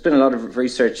 There's been a lot of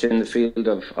research in the field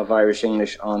of Irish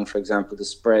English on, for example, the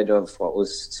spread of what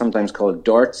was sometimes called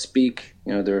Dart speak,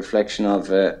 the reflection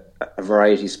of a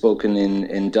variety spoken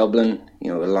in Dublin,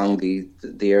 along the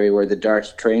area where the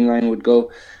Dart train line would go,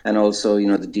 and also,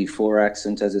 the D4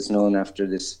 accent, as it's known after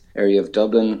this area of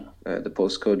Dublin, the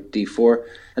postcode D4,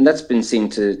 and that's been seen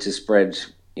to spread,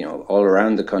 all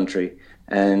around the country.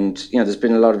 And, there's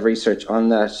been a lot of research on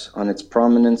that, on its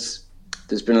prominence.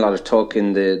 There's been a lot of talk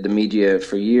in the media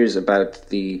for years about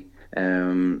the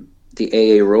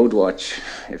AA Road Watch,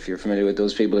 if you're familiar with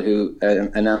those people who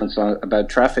announce about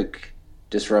traffic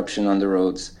disruption on the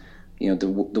roads.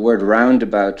 The word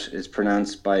roundabout is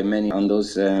pronounced by many on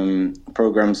those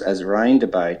programs as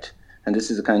roundabout, and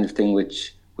this is the kind of thing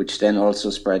which then also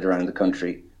spread around the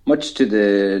country, much to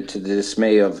the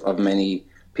dismay of many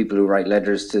people who write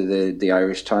letters to the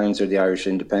Irish Times or the Irish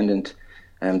Independent.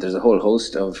 There's a whole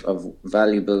host of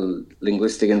valuable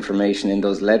linguistic information in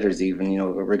those letters, even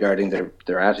regarding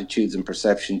their attitudes and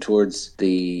perception towards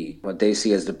what they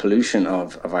see as the pollution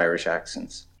of Irish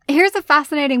accents. Here's a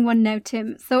fascinating one now,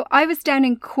 Tim. So I was down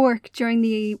in Cork during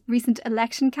the recent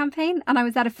election campaign, and I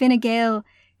was at a Fine Gael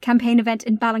campaign event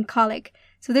in Ballincollig.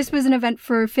 So this was an event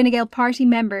for Fine Gael party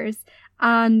members,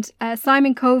 and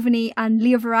Simon Coveney and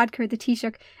Leo Varadkar, the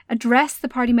Taoiseach, addressed the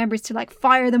party members to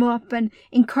fire them up and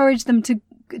encourage them to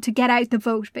get out the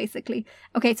vote, basically.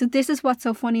 Okay, so this is what's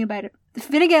so funny about it. The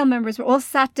Fine Gael members were all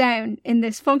sat down in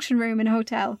this function room in a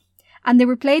hotel, and they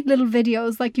were played little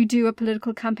videos like you do at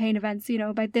political campaign events,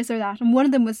 about this or that. And one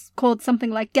of them was called something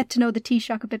like Get to Know the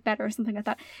Taoiseach a Bit Better or something like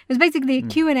that. It was basically a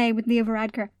Q&A with Leo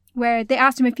Varadkar, where they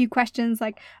asked him a few questions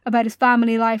about his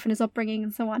family life and his upbringing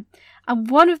and so on. And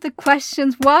one of the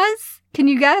questions was, can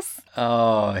you guess?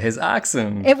 Oh, his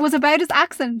accent. It was about his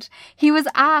accent. He was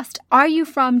asked, are you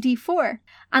from D4?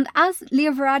 And as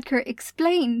Leo Varadkar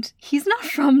explained, he's not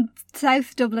from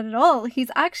South Dublin at all.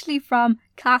 He's actually from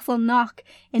Castleknock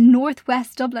in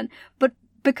northwest Dublin. But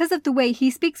because of the way he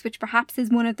speaks, which perhaps is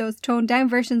one of those toned down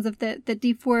versions of the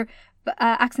D4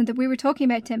 accent that we were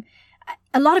talking about, Tim,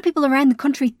 a lot of people around the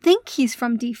country think he's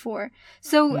from D4.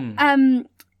 So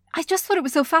I just thought it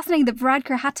was so fascinating that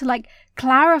Varadkar had to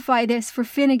clarify this for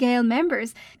Fine Gael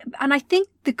members. And I think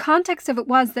the context of it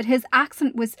was that his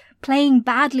accent was playing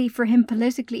badly for him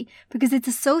politically because it's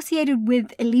associated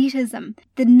with elitism,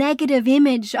 the negative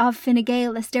image of Fine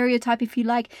Gael, a stereotype, if you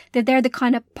like, that they're the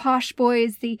kind of posh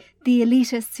boys, the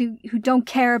elitists who don't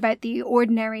care about the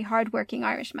ordinary, hardworking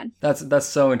Irishman. That's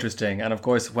so interesting. And of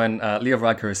course, when Leo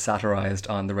Varadkar is satirised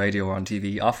on the radio or on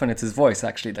TV, often it's his voice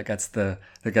actually that gets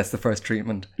the first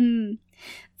treatment.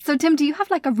 So, Tim, do you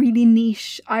have a really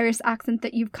niche Irish accent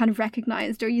that you've kind of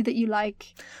recognised or that you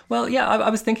like? Well, yeah, I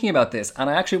was thinking about this,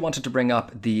 and I actually wanted to bring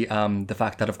up the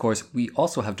fact that, of course, we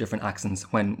also have different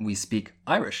accents when we speak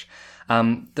Irish.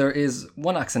 There is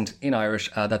one accent in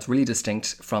Irish that's really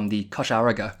distinct from the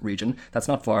Cusharagha region. That's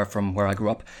not far from where I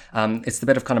grew up. It's the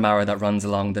bit of Connemara that runs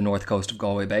along the north coast of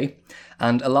Galway Bay.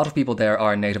 And a lot of people there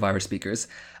are native Irish speakers.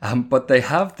 But they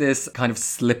have this kind of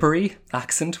slippery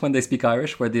accent when they speak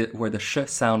Irish, where the sh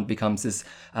sound becomes this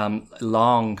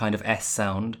long kind of S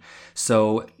sound.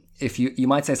 So if you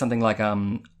might say something like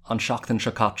an Seachtain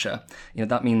Seacacha,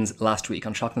 that means last week,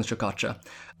 an Seachtain Seacacha.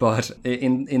 But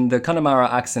in the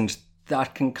Connemara accent,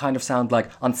 that can kind of sound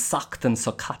like an Seachtain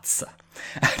Seacatsa.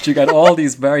 And you get all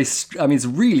these it's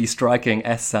really striking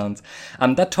S sounds.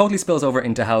 And that totally spills over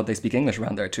into how they speak English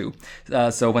around there too.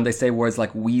 So when they say words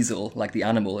like weasel, like the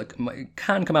animal, it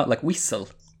can come out like weasel.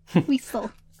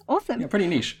 Weasel. Awesome. Yeah, pretty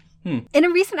niche. In a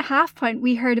recent Half Pint,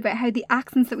 we heard about how the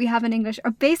accents that we have in English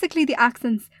are basically the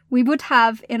accents we would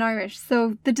have in Irish.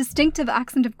 So the distinctive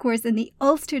accent, of course, in the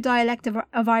Ulster dialect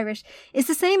of Irish is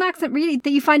the same accent really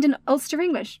that you find in Ulster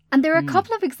English. And there are a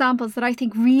couple of examples that I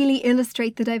think really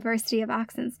illustrate the diversity of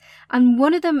accents. And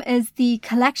one of them is the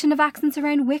collection of accents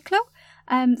around Wicklow.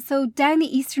 So down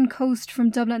the eastern coast from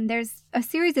Dublin, there's a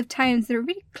series of towns that are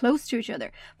really close to each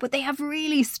other, but they have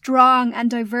really strong and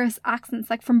diverse accents,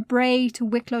 like from Bray to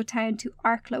Wicklow Town to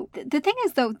Arklow. The thing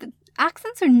is, though, the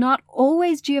accents are not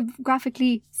always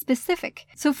geographically specific.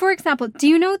 So, for example, do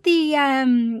you know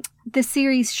the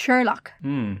series Sherlock?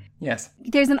 Yes.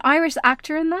 There's an Irish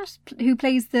actor in that who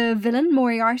plays the villain,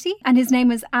 Moriarty, and his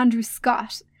name is Andrew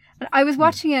Scott. And I was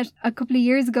watching it a couple of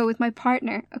years ago with my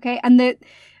partner, okay? And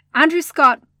Andrew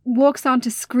Scott walks onto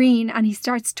screen and he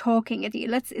starts talking at you.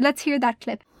 Let's hear that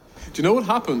clip. Do you know what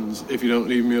happens if you don't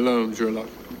leave me alone, Sherlock?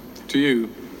 To you?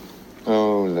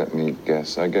 Oh, let me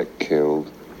guess. I get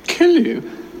killed. Kill you?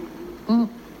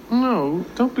 No,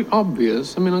 don't be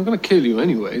obvious. I mean, I'm going to kill you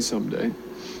anyway someday.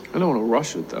 I don't want to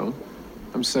rush it, though.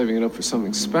 I'm saving it up for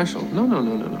something special. No.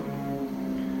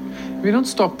 If you don't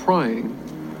stop prying,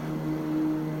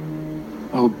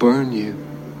 I will burn you.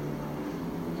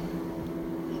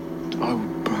 I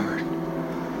will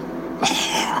burn the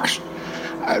heart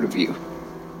out of you.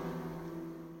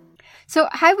 So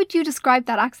how would you describe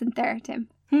that accent there, Tim?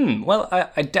 Well,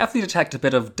 I definitely detect a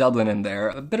bit of Dublin in there.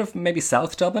 A bit of maybe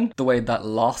South Dublin. The way that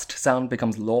lost sound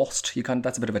becomes lost.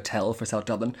 That's a bit of a tell for South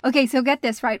Dublin. Okay, so get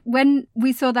this, right? When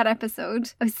we saw that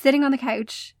episode, I was sitting on the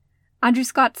couch. Andrew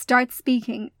Scott starts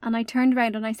speaking and I turned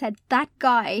around and I said, that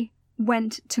guy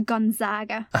went to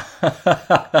Gonzaga.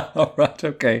 All right,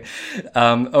 okay.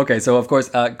 Okay, so of course,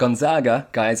 Gonzaga,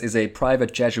 guys, is a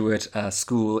private Jesuit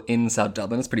school in South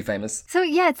Dublin. It's pretty famous. So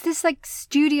yeah, it's this like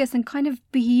studious and kind of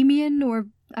bohemian, or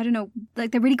I don't know,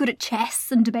 like they're really good at chess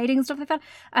and debating and stuff like that.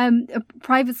 A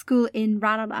private school in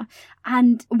Ranelagh.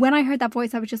 And when I heard that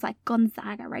voice, I was just like,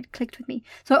 Gonzaga, right? It clicked with me.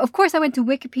 So of course I went to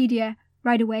Wikipedia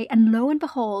right away, and lo and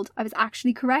behold, I was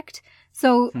actually correct.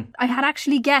 So I had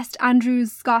actually guessed Andrew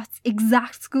Scott's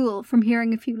exact school from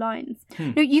hearing a few lines.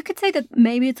 Now, you could say that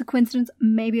maybe it's a coincidence,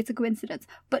 maybe it's a coincidence.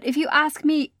 But if you ask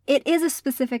me, it is a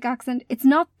specific accent. It's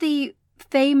not the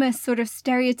famous sort of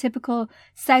stereotypical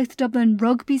South Dublin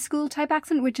rugby school type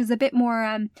accent, which is a bit more,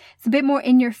 it's a bit more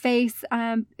in your face,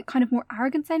 kind of more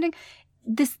arrogant sounding.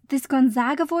 This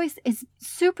Gonzaga voice is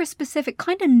super specific,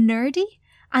 kind of nerdy.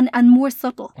 And more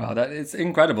subtle. Wow, that is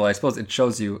incredible. I suppose it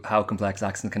shows you how complex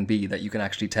accent can be, that you can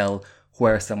actually tell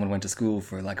where someone went to school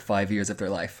for like 5 years of their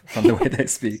life from the way they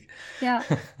speak. Yeah,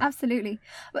 absolutely.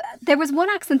 There was one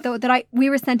accent though that we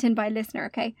were sent in by a listener,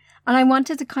 okay? And I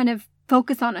wanted to kind of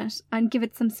focus on it and give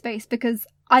it some space because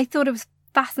I thought it was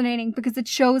fascinating because it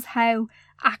shows how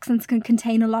accents can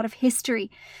contain a lot of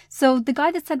history. So the guy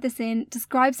that sent this in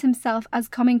describes himself as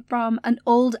coming from an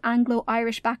old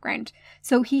Anglo-Irish background.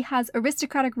 So he has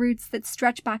aristocratic roots that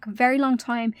stretch back a very long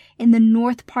time in the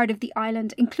north part of the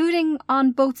island, including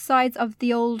on both sides of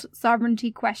the old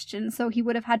sovereignty question. So he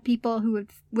would have had people who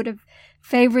would have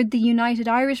favoured the United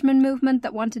Irishmen movement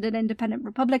that wanted an independent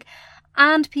republic,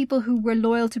 and people who were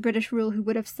loyal to British rule who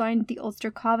would have signed the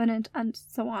Ulster Covenant and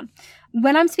so on.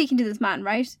 When I'm speaking to this man,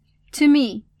 right, to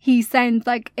me, he sounds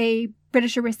like a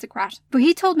British aristocrat. But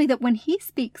he told me that when he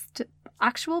speaks to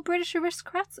actual British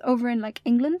aristocrats over in like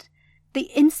England,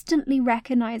 they instantly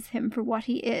recognise him for what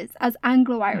he is, as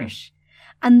Anglo-Irish.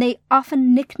 And they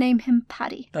often nickname him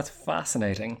Paddy. That's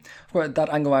fascinating. Well, that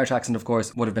Anglo-Irish accent, of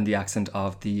course, would have been the accent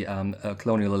of the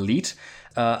colonial elite.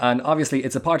 And obviously,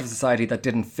 it's a part of society that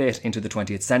didn't fit into the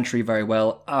 20th century very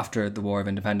well after the War of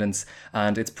Independence.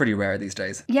 And it's pretty rare these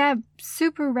days. Yeah,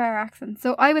 super rare accent.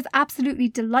 So I was absolutely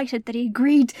delighted that he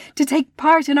agreed to take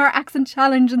part in our accent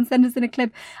challenge and send us in a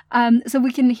clip. So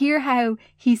we can hear how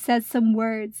he says some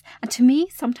words. And to me,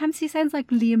 sometimes he sounds like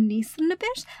Liam Neeson a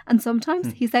bit. And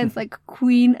sometimes he sounds like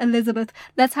Queen Elizabeth.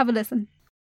 Let's have a listen.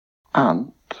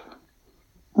 Ant,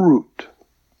 root,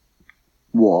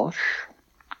 wash,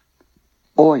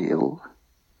 oil,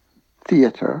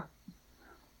 theatre,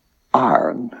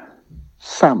 iron,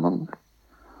 salmon,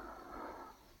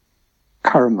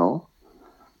 caramel,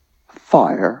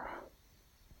 fire,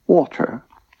 water,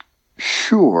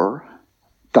 sure,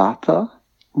 data,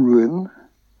 ruin,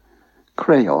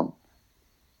 crayon,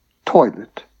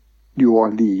 toilet, New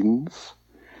Orleans,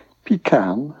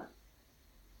 pecan,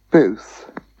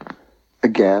 both,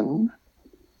 again,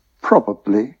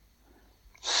 probably,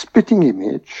 spitting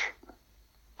image,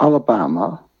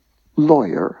 Alabama,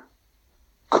 lawyer,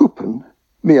 coupon,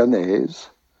 mayonnaise,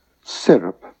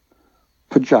 syrup,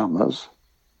 pajamas,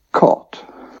 cot.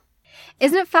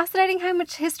 Isn't it fascinating how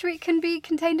much history can be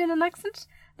contained in an accent?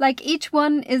 Like each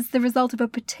one is the result of a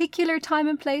particular time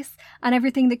and place and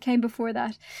everything that came before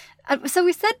that. So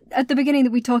we said at the beginning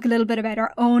that we talk a little bit about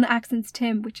our own accents,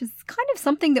 Tim, which is kind of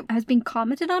something that has been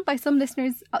commented on by some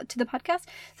listeners to the podcast.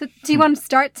 So do you want to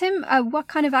start, Tim? What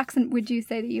kind of accent would you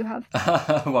say that you have?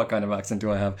 What kind of accent do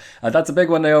I have? That's a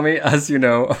big one, Naomi, as you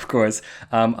know, of course.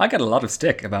 I get a lot of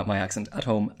stick about my accent at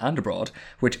home and abroad,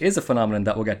 which is a phenomenon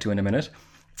that we'll get to in a minute.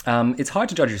 It's hard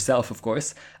to judge yourself, of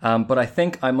course, but I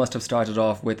think I must have started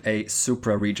off with a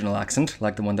supra-regional accent,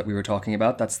 like the one that we were talking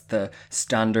about. That's the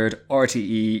standard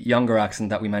RTE younger accent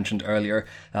that we mentioned earlier,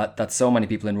 that so many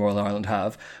people in rural Ireland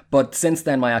have. But since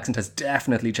then, my accent has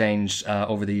definitely changed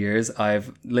over the years.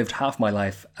 I've lived half my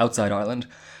life outside Ireland.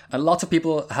 And lots of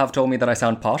people have told me that I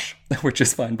sound posh, which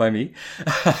is fine by me.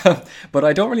 But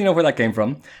I don't really know where that came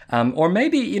from. Or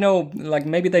maybe,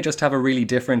 maybe they just have a really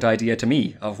different idea to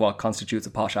me of what constitutes a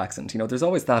posh accent. There's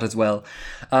always that as well.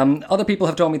 Other people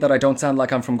have told me that I don't sound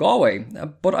like I'm from Galway.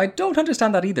 But I don't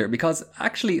understand that either, because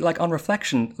actually, on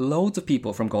reflection, loads of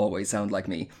people from Galway sound like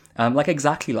me.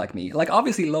 Exactly like me.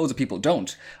 Obviously, loads of people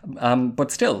don't.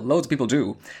 But still, loads of people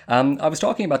do. I was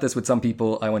talking about this with some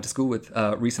people I went to school with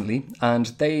recently, and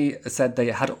they said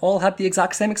they had all had the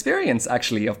exact same experience,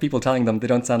 actually, of people telling them they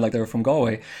don't sound like they're from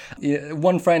Galway.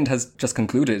 One friend has just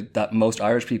concluded that most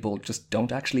Irish people just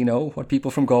don't actually know what people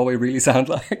from Galway really sound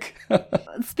like.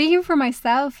 Speaking for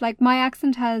myself, my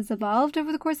accent has evolved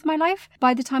over the course of my life.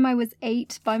 By the time I was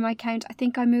 8, by my count, I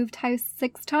think I moved house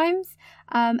 6 times.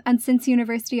 And since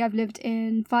university, I've lived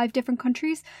in 5 different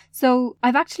countries. So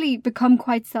I've actually become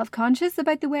quite self-conscious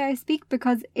about the way I speak,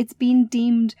 because it's been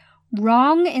deemed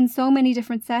wrong in so many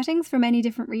different settings for many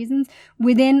different reasons,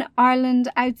 within Ireland,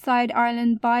 outside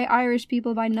Ireland, by Irish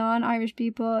people, by non-Irish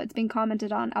people. It's been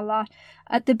commented on a lot.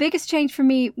 The biggest change for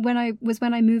me when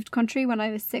I moved country when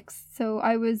I was 6. So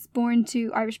I was born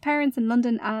to Irish parents in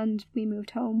London, and we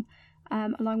moved home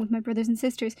along with my brothers and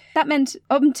sisters. That meant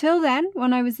up until then,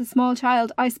 when I was a small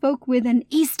child, I spoke with an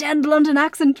East End London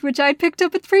accent, which I picked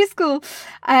up at preschool.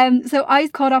 So I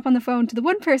caught up on the phone to the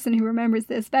one person who remembers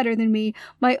this better than me,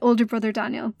 my older brother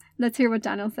Daniel. Let's hear what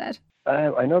Daniel said.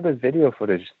 I know there's video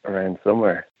footage around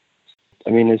somewhere.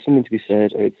 I mean, there's something to be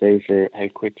said, I would say, for how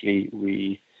quickly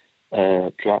we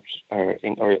tried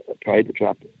to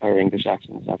drop our English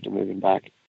accents after moving back.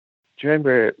 Do you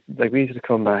remember, we used to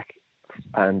come back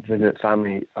and visit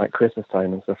family at Christmas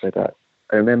time and stuff like that?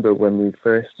 I remember when we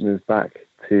first moved back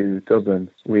to Dublin,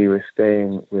 we were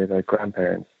staying with our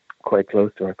grandparents quite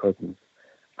close to our cousins.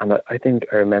 And I think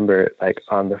I remember,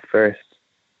 on the first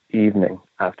evening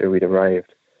after we'd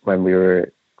arrived, when we were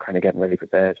kind of getting ready for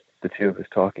bed, the two of us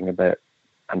talking about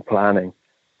and planning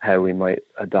how we might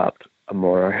adopt a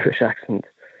more Irish accent.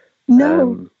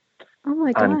 No. Oh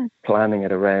my God. And planning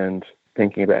it around,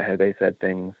 thinking about how they said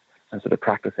things, and sort of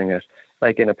practicing it,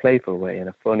 in a playful way, in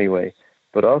a funny way,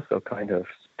 but also kind of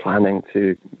planning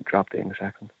to drop the English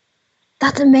accent.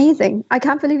 That's amazing. I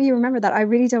can't believe you remember that. I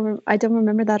really don't. I don't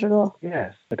remember that at all.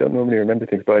 Yes, I don't normally remember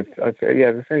things, but I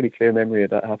have a fairly clear memory of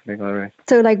that happening. All right.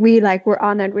 So we were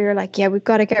on it. We were like, yeah, we've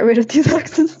got to get rid of these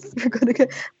accents.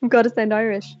 We've got to sound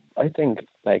Irish. I think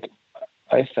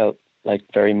I felt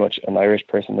very much an Irish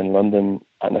person in London,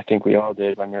 and I think we all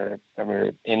did when we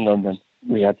were in London.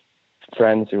 We had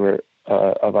friends who were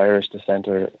of Irish descent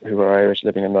or who were Irish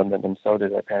living in London, and so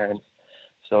did our parents.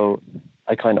 So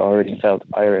I kind of already felt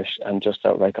Irish and just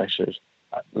felt like I should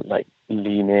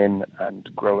lean in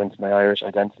and grow into my Irish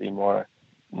identity more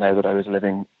now that I was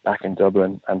living back in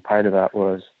Dublin. And part of that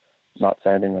was not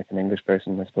sounding like an English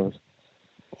person, I suppose.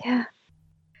 Yeah.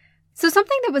 So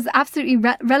something that was absolutely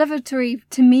revelatory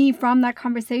to me from that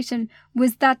conversation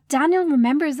was that Daniel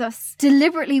remembers us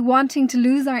deliberately wanting to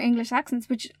lose our English accents,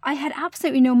 which I had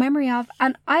absolutely no memory of.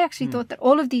 And I actually thought that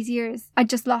all of these years I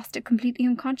just lost it completely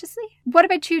unconsciously. What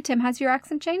about you, Tim? Has your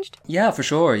accent changed? Yeah, for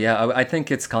sure. Yeah, I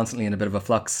think it's constantly in a bit of a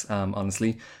flux,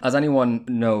 honestly. As anyone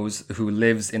knows who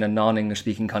lives in a non-English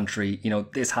speaking country,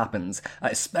 this happens,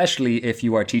 especially if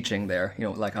you are teaching there,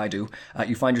 like I do.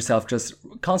 You find yourself just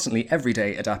constantly every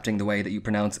day adapting the way that you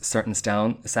pronounce certain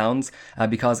sounds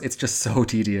because it's just so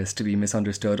tedious to be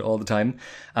misunderstood all the time.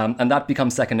 And that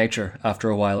becomes second nature after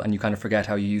a while, and you kind of forget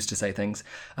how you used to say things.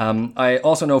 I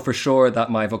also know for sure that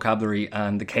my vocabulary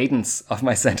and the cadence of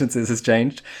my sentences has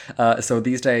changed. So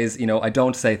these days, I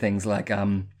don't say things like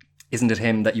isn't it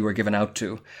him that you were given out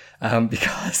to?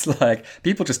 Because like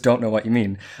people just don't know what you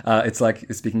mean. It's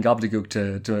like speaking gobbledygook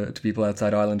to people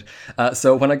outside Ireland.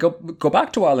 So when I go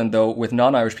back to Ireland though with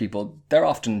non-Irish people, they're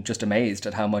often just amazed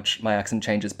at how much my accent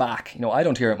changes back. You know, I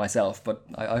don't hear it myself, but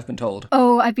I've been told.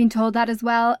 Oh, I've been told that as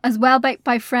well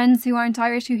by friends who aren't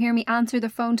Irish who hear me answer the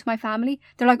phone to my family.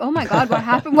 They're like, "Oh my God, what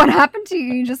happened? What happened to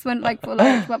you? You just went like full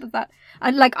Irish. What was that?"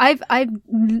 I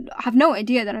have no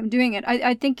idea that I'm doing it.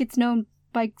 I think it's known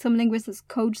by some linguists as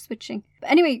code switching.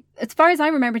 But anyway, as far as I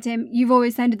remember, Tim, you've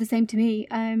always sounded the same to me.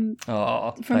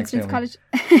 From Smith College.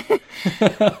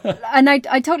 And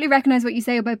I totally recognise what you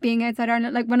say about being outside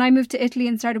Ireland. Like when I moved to Italy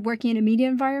and started working in a media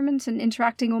environment and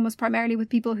interacting almost primarily with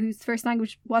people whose first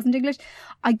language wasn't English,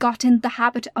 I got in the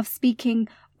habit of speaking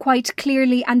quite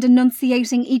clearly and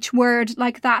enunciating each word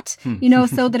like that, you know,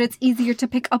 so that it's easier to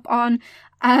pick up on.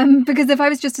 Because if I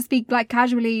was just to speak like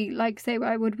casually, like say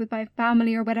I would with my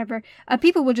family or whatever,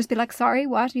 people will just be like, sorry,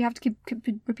 what? You have to keep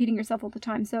repeating yourself all the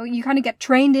time. So you kind of get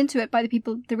trained into it by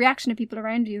the reaction of people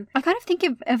around you. I kind of think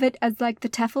of it as like the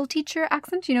TEFL teacher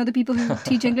accent, you know, the people who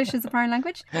teach English as a foreign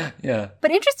language. Yeah.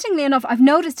 But interestingly enough, I've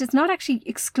noticed it's not actually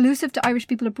exclusive to Irish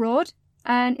people abroad.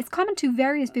 And it's common to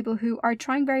various people who are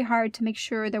trying very hard to make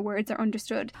sure their words are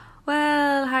understood.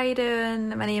 Well, how are you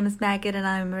doing? My name is Megan and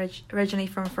I'm originally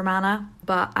from Fermanagh,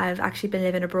 but I've actually been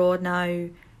living abroad now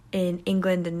in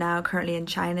England and now currently in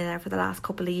China now for the last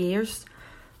couple of years.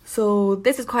 So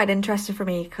this is quite interesting for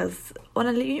me because when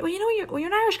you're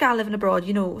an Irish gal living abroad,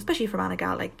 you know, especially Fermanagh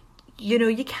gal, like, you know,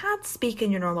 you can't speak in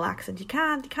your normal accent. You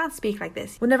can't speak like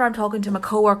this. Whenever I'm talking to my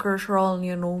co-workers who are all,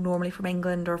 you know, normally from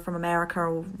England or from America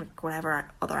or whatever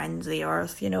other ends of the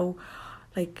earth, you know,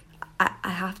 like I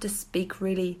have to speak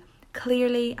really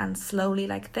clearly and slowly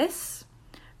like this,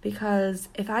 because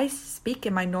if I speak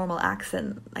in my normal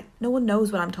accent, like no one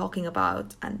knows what I'm talking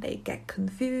about and they get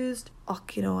confused. Oh,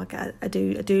 you know, I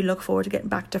do look forward to getting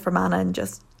back to Fermanagh and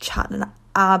just chatting an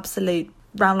absolute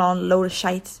round on load of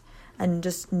shite and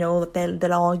just know that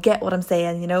they'll all get what I'm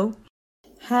saying, you know.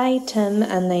 Hi Tim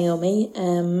and Naomi,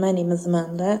 my name is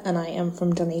Amanda and I am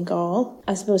from Donegal.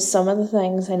 I suppose some of the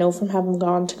things I know from having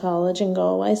gone to college in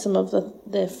Galway, some of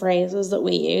the phrases that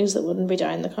we use that wouldn't be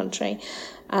down the country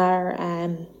are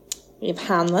we have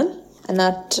handling, and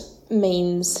that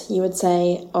means you would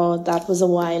say, oh, that was a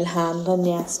wild handling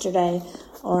yesterday,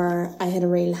 or I had a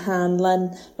real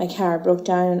handling, my car broke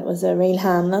down, it was a real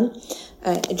handling.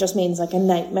 It just means like a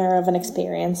nightmare of an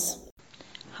experience.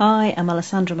 Hi, I'm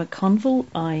Alessandra McConville.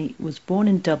 I was born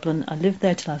in Dublin. I lived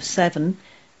there till I was 7.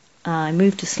 I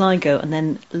moved to Sligo and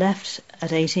then left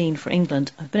at 18 for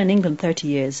England. I've been in England 30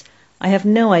 years. I have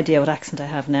no idea what accent I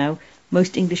have now.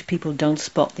 Most English people don't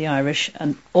spot the Irish,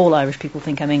 and all Irish people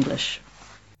think I'm English.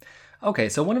 Okay,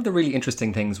 so one of the really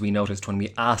interesting things we noticed when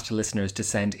we asked listeners to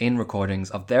send in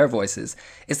recordings of their voices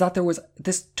is that there was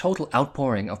this total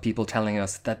outpouring of people telling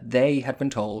us that they had been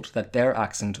told that their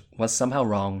accent was somehow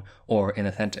wrong or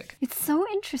inauthentic. It's so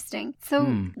interesting.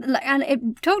 And it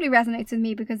totally resonates with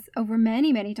me because over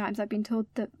many, many times I've been told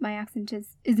that my accent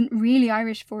isn't really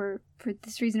Irish for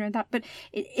this reason or that. But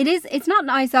it's not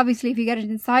nice, obviously, if you get it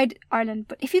inside Ireland.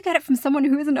 But if you get it from someone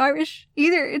who isn't Irish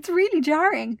either, it's really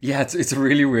jarring. Yeah, it's a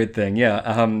really weird thing. Yeah,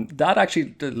 that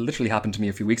actually literally happened to me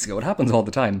a few weeks ago. It happens all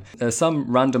the time.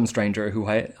 Some random stranger who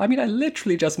I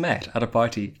literally just met at a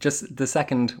party, just the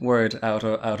second word out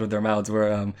of their mouths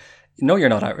were, no, you're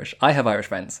not Irish. I have Irish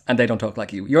friends and they don't talk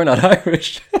like you. You're not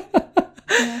Irish.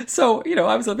 Yeah. So, you know,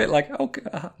 I was a bit like, okay,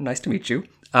 nice to meet you.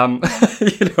 I'm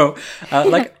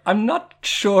not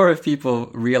sure if people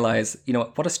realize, you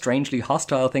know, what a strangely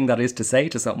hostile thing that is to say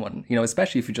to someone, you know,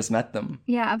 especially if you just met them.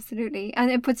 Yeah, absolutely. And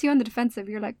it puts you on the defensive.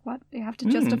 You're like, what? I have to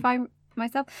justify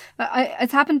myself.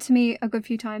 It's happened to me a good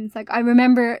few times. Like, I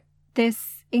remember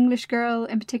this English girl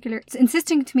in particular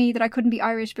insisting to me that I couldn't be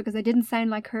Irish because I didn't sound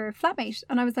like her flatmate.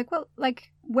 And I was like, well, like,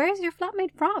 where's your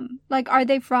flatmate from? Like, are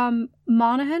they from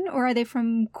Monaghan or are they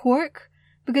from Cork?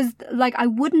 Because, like, I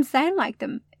wouldn't sound like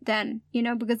them then, you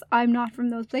know, because I'm not from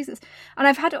those places. And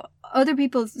I've had other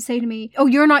people say to me, oh,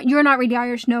 you're not really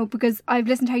Irish. No, because I've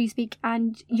listened to how you speak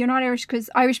and you're not Irish because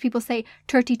Irish people say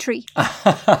 33.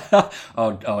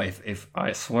 If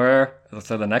I swear,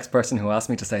 so the next person who asked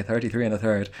me to say 33 and a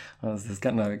third, I was just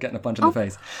getting a punch in the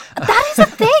face. That is a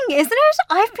thing, isn't it?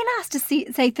 I've been asked to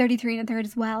say 33 and a third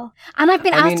as well. And I've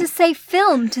been asked to say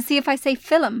film, to see if I say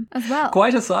film as well.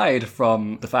 Quite aside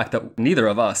from the fact that neither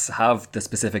of us have the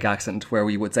specific accent where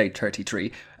we would say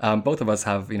 33, Both of us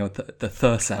have,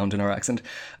 the sound in our accent.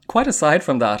 Quite aside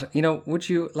from that, would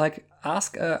you like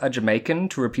ask a Jamaican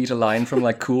to repeat a line from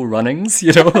like Cool Runnings?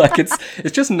 Like it's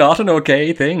just not an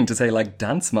okay thing to say like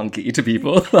dance monkey to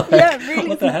people. Like, yeah, really.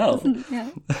 What the hell? Yeah.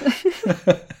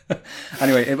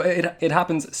 Anyway, it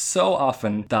happens so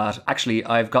often that actually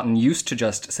I've gotten used to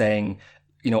just saying,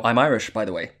 I'm Irish, by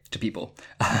the way, to people.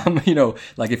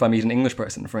 Like if I meet an English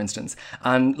person, for instance.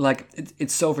 And like,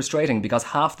 it's so frustrating because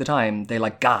half the time they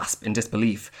like gasp in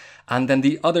disbelief. And then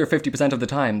the other 50% of the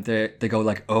time, they go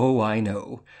like, oh, I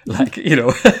know. Like, You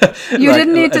like,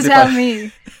 didn't need to tell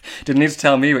me. Didn't need to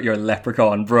tell me what you're a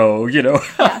leprechaun, bro,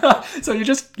 Yeah. So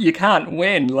you can't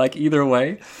win, like, either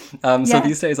way. So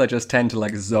these days I just tend to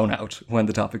like zone out when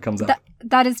the topic comes up.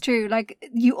 That is true. Like,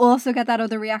 you also get that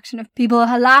other reaction of people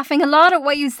laughing a lot at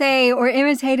what you say or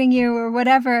imitating you or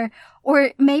whatever.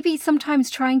 Or maybe sometimes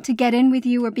trying to get in with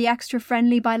you or be extra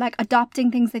friendly by like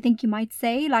adopting things they think you might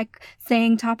say, like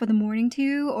saying top of the morning to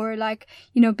you, or like,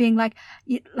 being like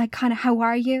kind of, how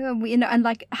are you? And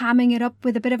like hamming it up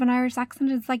with a bit of an Irish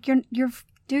accent. It's like, you're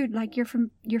dude, like you're from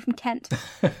Kent.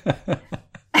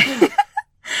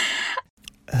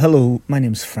 Hello, my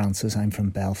name's Francis. I'm from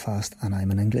Belfast and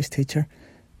I'm an English teacher.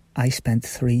 I spent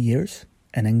 3 years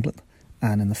in England,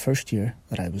 and in the first year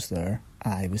that I was there,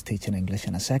 I was teaching English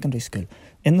in a secondary school.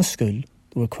 In the school,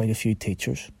 there were quite a few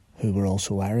teachers who were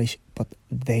also Irish, but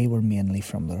they were mainly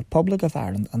from the Republic of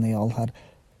Ireland and they all had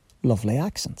lovely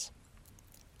accents.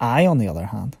 I, on the other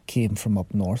hand, came from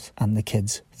up north and the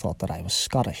kids thought that I was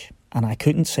Scottish. And I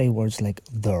couldn't say words like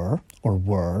there or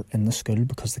were in the school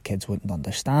because the kids wouldn't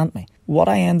understand me. What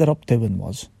I ended up doing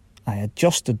was I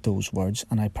adjusted those words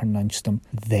and I pronounced them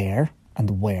there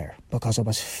and where because I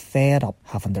was fed up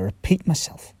having to repeat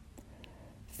myself.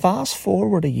 Fast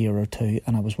forward a year or two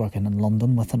and I was working in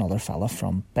London with another fella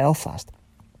from Belfast.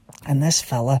 And this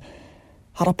fella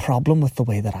had a problem with the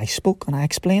way that I spoke, and I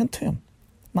explained to him,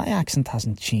 my accent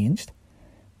hasn't changed.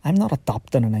 I'm not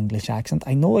adopting an English accent.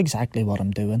 I know exactly what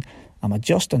I'm doing. I'm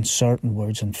adjusting certain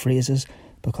words and phrases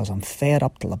because I'm fed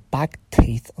up to the back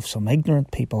teeth of some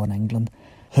ignorant people in England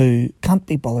who can't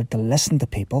be bothered to listen to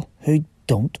people who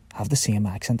don't have the same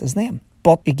accent as them.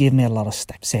 But he gave me a lot of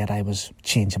stick, said I was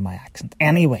changing my accent.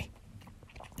 Anyway,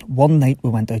 one night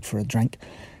we went out for a drink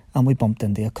and we bumped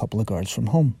into a couple of girls from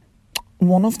home.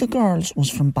 One of the girls was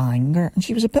from Bangor and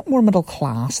she was a bit more middle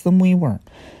class than we were,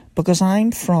 because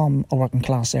I'm from a working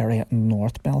class area in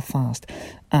North Belfast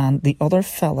and the other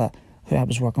fella who I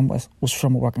was working with was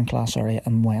from a working class area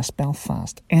in West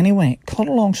Belfast. Anyway, cut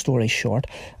a long story short,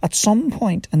 at some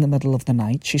point in the middle of the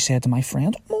night she said to my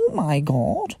friend, oh my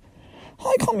God,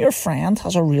 how come your friend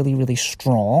has a really, really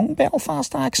strong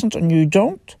Belfast accent and you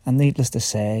don't? And needless to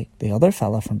say, the other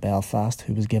fella from Belfast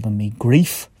who was giving me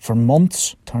grief for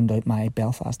months, turned out my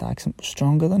Belfast accent was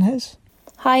stronger than his.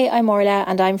 Hi, I'm Orla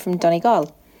and I'm from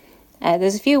Donegal.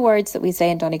 There's a few words that we say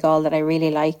in Donegal that I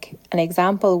really like. An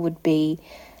example would be,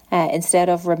 instead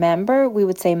of remember, we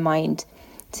would say mind.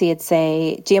 So you'd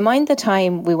say, do you mind the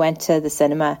time we went to the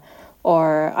cinema?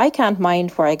 Or, I can't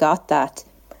mind where I got that.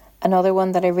 Another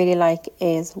one that I really like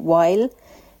is while,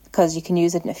 because you can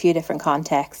use it in a few different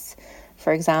contexts.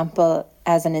 For example,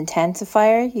 as an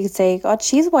intensifier, you could say, God,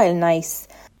 she's while nice.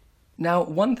 Now,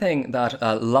 one thing that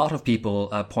a lot of people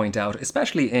point out,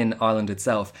 especially in Ireland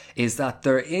itself, is that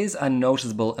there is a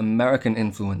noticeable American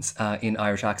influence in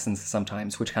Irish accents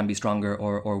sometimes, which can be stronger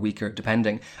or weaker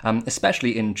depending,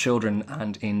 especially in children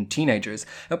and in teenagers.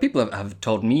 Now, people have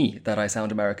told me that I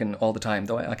sound American all the time,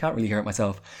 though I can't really hear it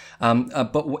myself.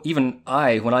 But even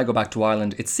when I go back to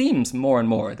Ireland, it seems more and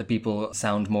more that people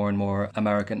sound more and more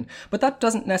American. But that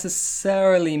doesn't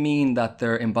necessarily mean that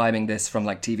they're imbibing this from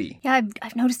like TV. Yeah,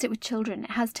 I've noticed it with children.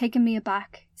 It has taken me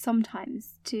aback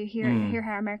sometimes to hear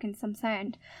how American some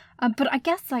sound. But I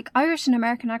guess like Irish and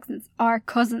American accents are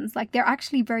cousins. Like they're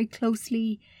actually very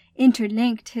closely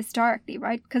interlinked historically,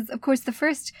 right? Because of course the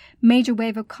first major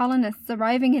wave of colonists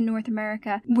arriving in North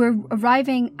America were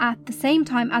arriving at the same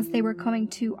time as they were coming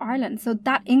to Ireland. So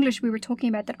that English we were talking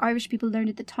about that Irish people learned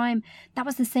at the time, that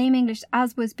was the same English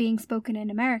as was being spoken in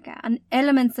America. And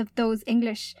elements of those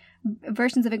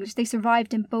versions of English, they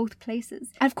survived in both places.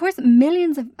 And of course,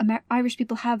 millions of Irish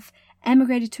people have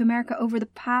emigrated to America over the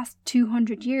past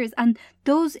 200 years, and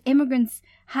those immigrants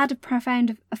had a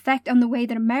profound effect on the way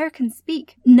that Americans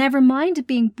speak, never mind it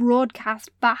being broadcast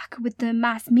back with the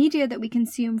mass media that we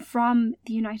consume from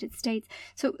the United States.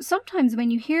 So sometimes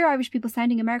when you hear Irish people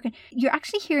sounding American, you're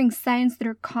actually hearing sounds that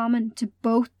are common to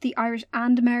both the Irish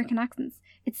and American accents.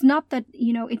 It's not that,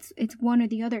 it's one or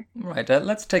the other. Right,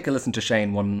 let's take a listen to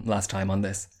Shane one last time on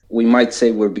this. we might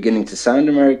say we're beginning to sound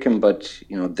American, but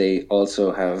they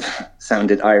also have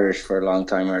sounded Irish for a long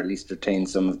time, or at least retained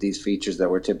some of these features that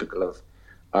were typical of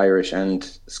Irish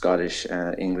and Scottish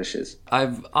Englishes.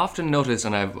 I've often noticed,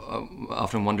 and I've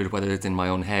often wondered whether it's in my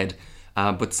own head,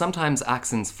 but sometimes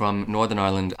accents from Northern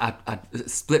Ireland, at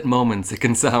split moments, it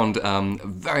can sound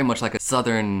very much like a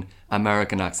Southern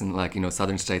American accent, like,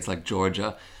 southern states like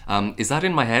Georgia. Is that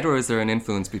in my head, or is there an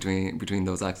influence between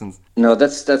those accents? No,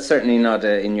 that's certainly not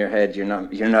in your head. You're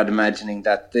not imagining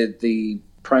that. The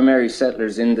primary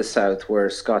settlers in the south were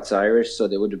Scots-Irish, so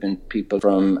they would have been people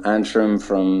from Antrim,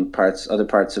 from other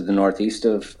parts of the northeast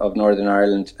of Northern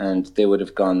Ireland, and they would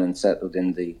have gone and settled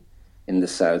in the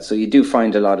south. So you do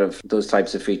find a lot of those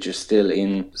types of features still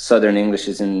in Southern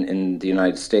Englishes in the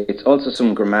United States. Also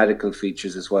some grammatical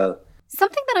features as well.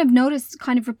 Something that I've noticed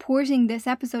kind of reporting this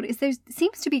episode is there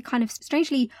seems to be kind of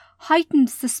strangely heightened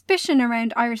suspicion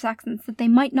around Irish accents that they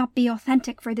might not be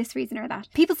authentic for this reason or that.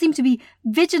 People seem to be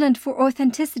vigilant for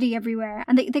authenticity everywhere,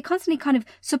 and they constantly kind of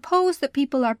suppose that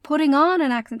people are putting on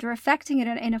an accent or affecting it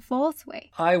in a false way.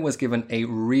 I was given a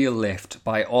real lift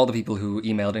by all the people who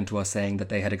emailed into us saying that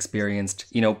they had experienced,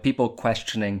 people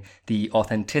questioning the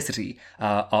authenticity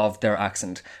of their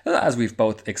accent. As we've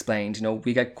both explained,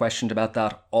 we get questioned about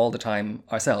that all the time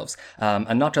ourselves,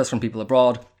 and not just from people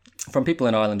abroad, from people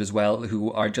in Ireland as well,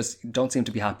 who are just don't seem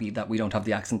to be happy that we don't have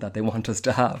the accent that they want us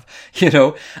to have,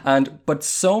 but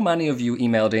so many of you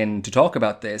emailed in to talk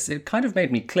about this. It kind of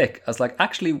made me click. I was like,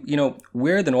 actually,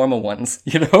 we're the normal ones,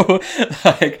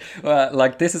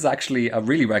 like this is actually a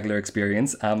really regular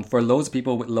experience for loads of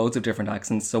people with loads of different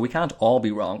accents. So we can't all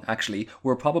be wrong. Actually,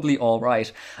 we're probably all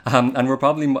right, and we're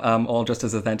probably all just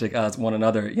as authentic as one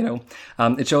another.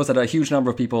 It shows that a huge number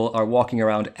of people are walking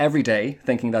around every day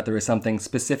thinking that there is something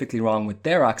specifically wrong with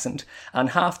their accent, and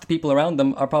half the people around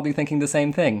them are probably thinking the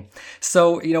same thing.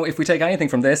 So, if we take anything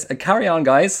from this, carry on,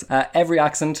 guys. Every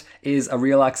accent is a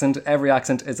real accent, every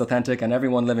accent is authentic, and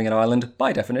everyone living in Ireland,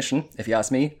 by definition, if you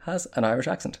ask me, has an Irish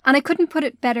accent. And I couldn't put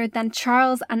it better than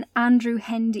Charles and Andrew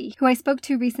Hendy, who I spoke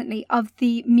to recently, of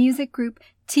the music group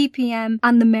TPM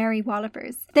and the Mary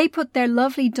Wallopers. They put their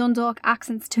lovely Dundalk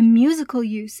accents to musical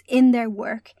use in their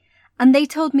work, and they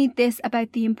told me this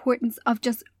about the importance of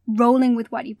just rolling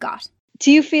with what you've got.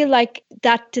 Do you feel like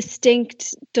that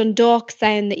distinct Dundalk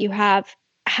sound that you have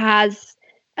has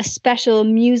a special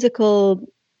musical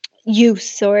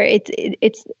use, or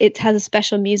it has a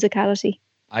special musicality?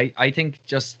 I think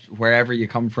just wherever you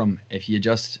come from, if you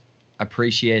just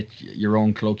appreciate your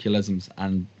own colloquialisms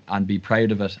and be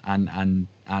proud of it and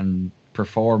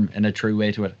perform in a true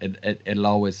way to it, it'll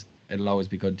always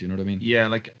be good. Do you know what I mean? Yeah,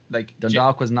 like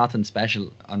Dundalk was nothing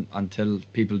special until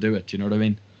people do it. Do you know what I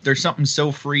mean? There's something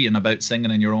so freeing about singing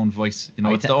in your own voice.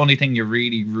 It's the only thing you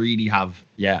really, really have.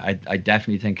 Yeah, I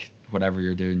definitely think whatever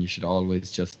you're doing, you should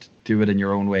always just do it in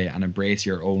your own way and embrace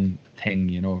your own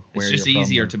thing. It's just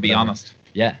easier to be honest.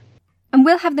 Yeah. And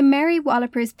we'll have the Mary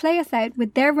Wallopers play us out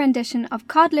with their rendition of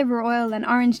Cod Liver Oil and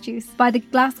Orange Juice by the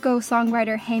Glasgow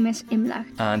songwriter Hamish Imlach.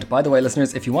 And by the way,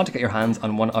 listeners, if you want to get your hands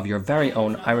on one of your very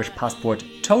own Irish Passport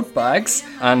tote bags,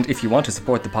 and if you want to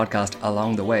support the podcast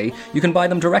along the way, you can buy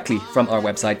them directly from our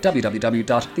website,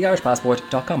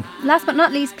 www.theirishpassport.com. Last but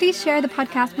not least, please share the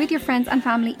podcast with your friends and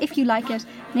family if you like it.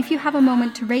 And if you have a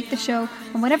moment to rate the show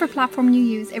on whatever platform you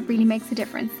use, it really makes a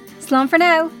difference. Slán for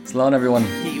now. Slán, everyone.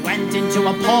 He went into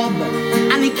a pub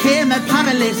and he came a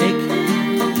paralytic.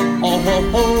 Oh ho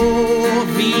ho,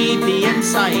 feed the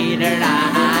insider.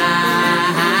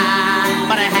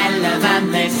 But a hell of a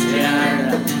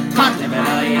mixture. Cod liver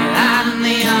oil and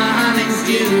the orange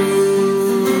juice.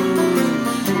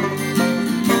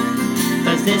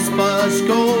 Does this bus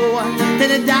go to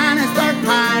the dinosaur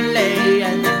parley?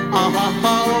 Oh ho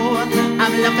ho,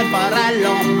 I'm looking for a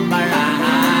lumber.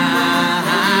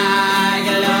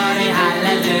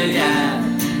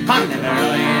 Cod liver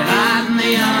oil and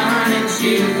the orange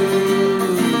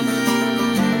juice.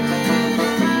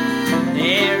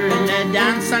 There in the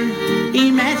dancing,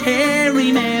 he met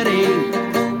Harry Mary.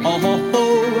 Oh ho ho,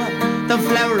 the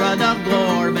flower of the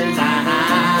Gorbals.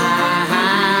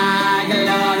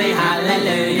 Glory,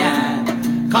 hallelujah.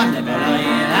 Cod liver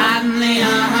oil and the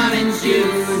orange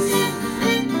juice.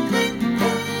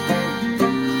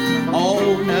 Oh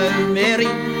no, Mary,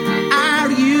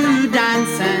 are you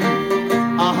dancing?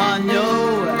 Oh no,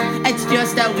 it's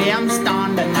just the way I'm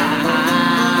standing.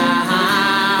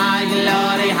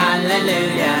 Glory,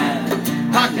 hallelujah.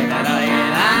 Cod liver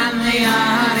oil and the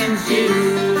orange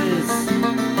juice.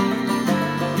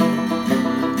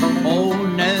 Oh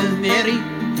no, Mary,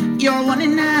 you're 1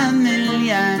 in a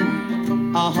million.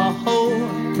 Oh ho ho,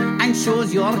 and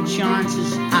shows your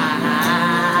chances.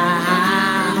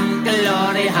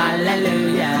 glory,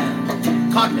 hallelujah.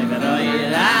 Cod liver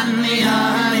oil and the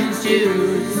onion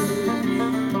stews.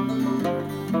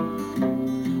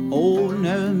 Oh,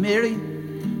 now, Mary,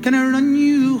 can I run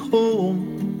you home?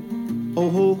 Oh,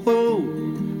 ho, ho,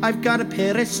 I've got a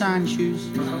pair of sand shoes.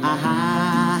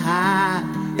 Ah,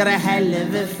 got a hell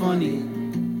of a funny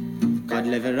cod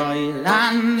liver oil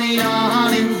and the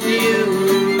onion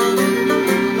stews.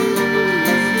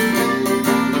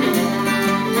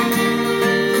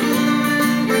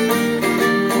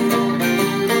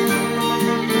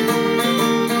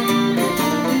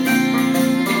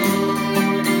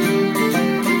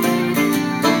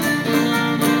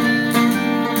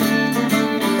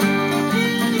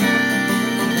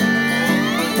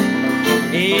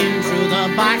 In through the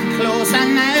back close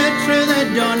and out through the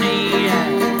dunny.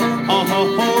 Oh ho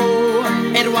ho,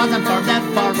 it wasn't for the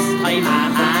first time.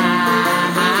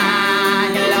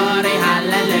 Glory,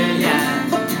 hallelujah.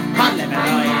 Cod liver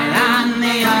oil and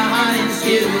the onion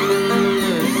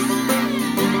stews.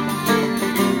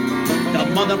 The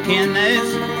mother came out,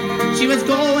 she was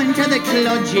going to the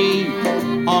cludgy.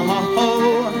 Oh ho ho,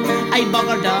 I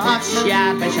buggered off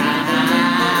sharpish.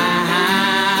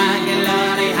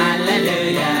 Glory,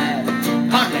 hallelujah.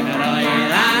 Cod liver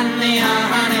oil and the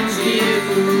onion stews.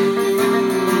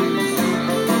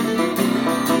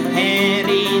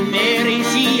 Mary, Mary,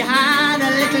 she had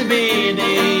a little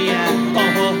baby. Oh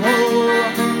ho ho,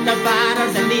 the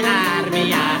father's in the army.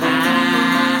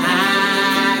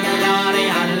 Glory,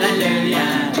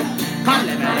 hallelujah. Cod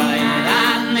liver oil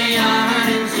and the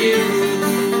onion stews.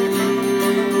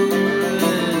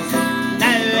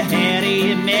 Now Harry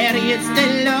and Mary is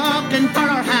still looking for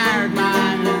her hard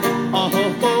man. Oh ho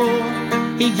ho,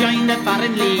 he joined the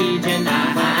Foreign Legion.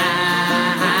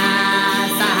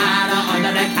 Sahara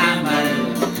under the camel.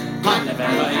 Cod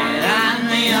liver oil and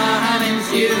the onion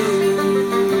stews.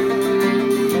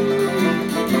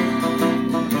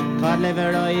 Cod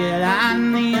liver oil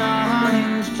and the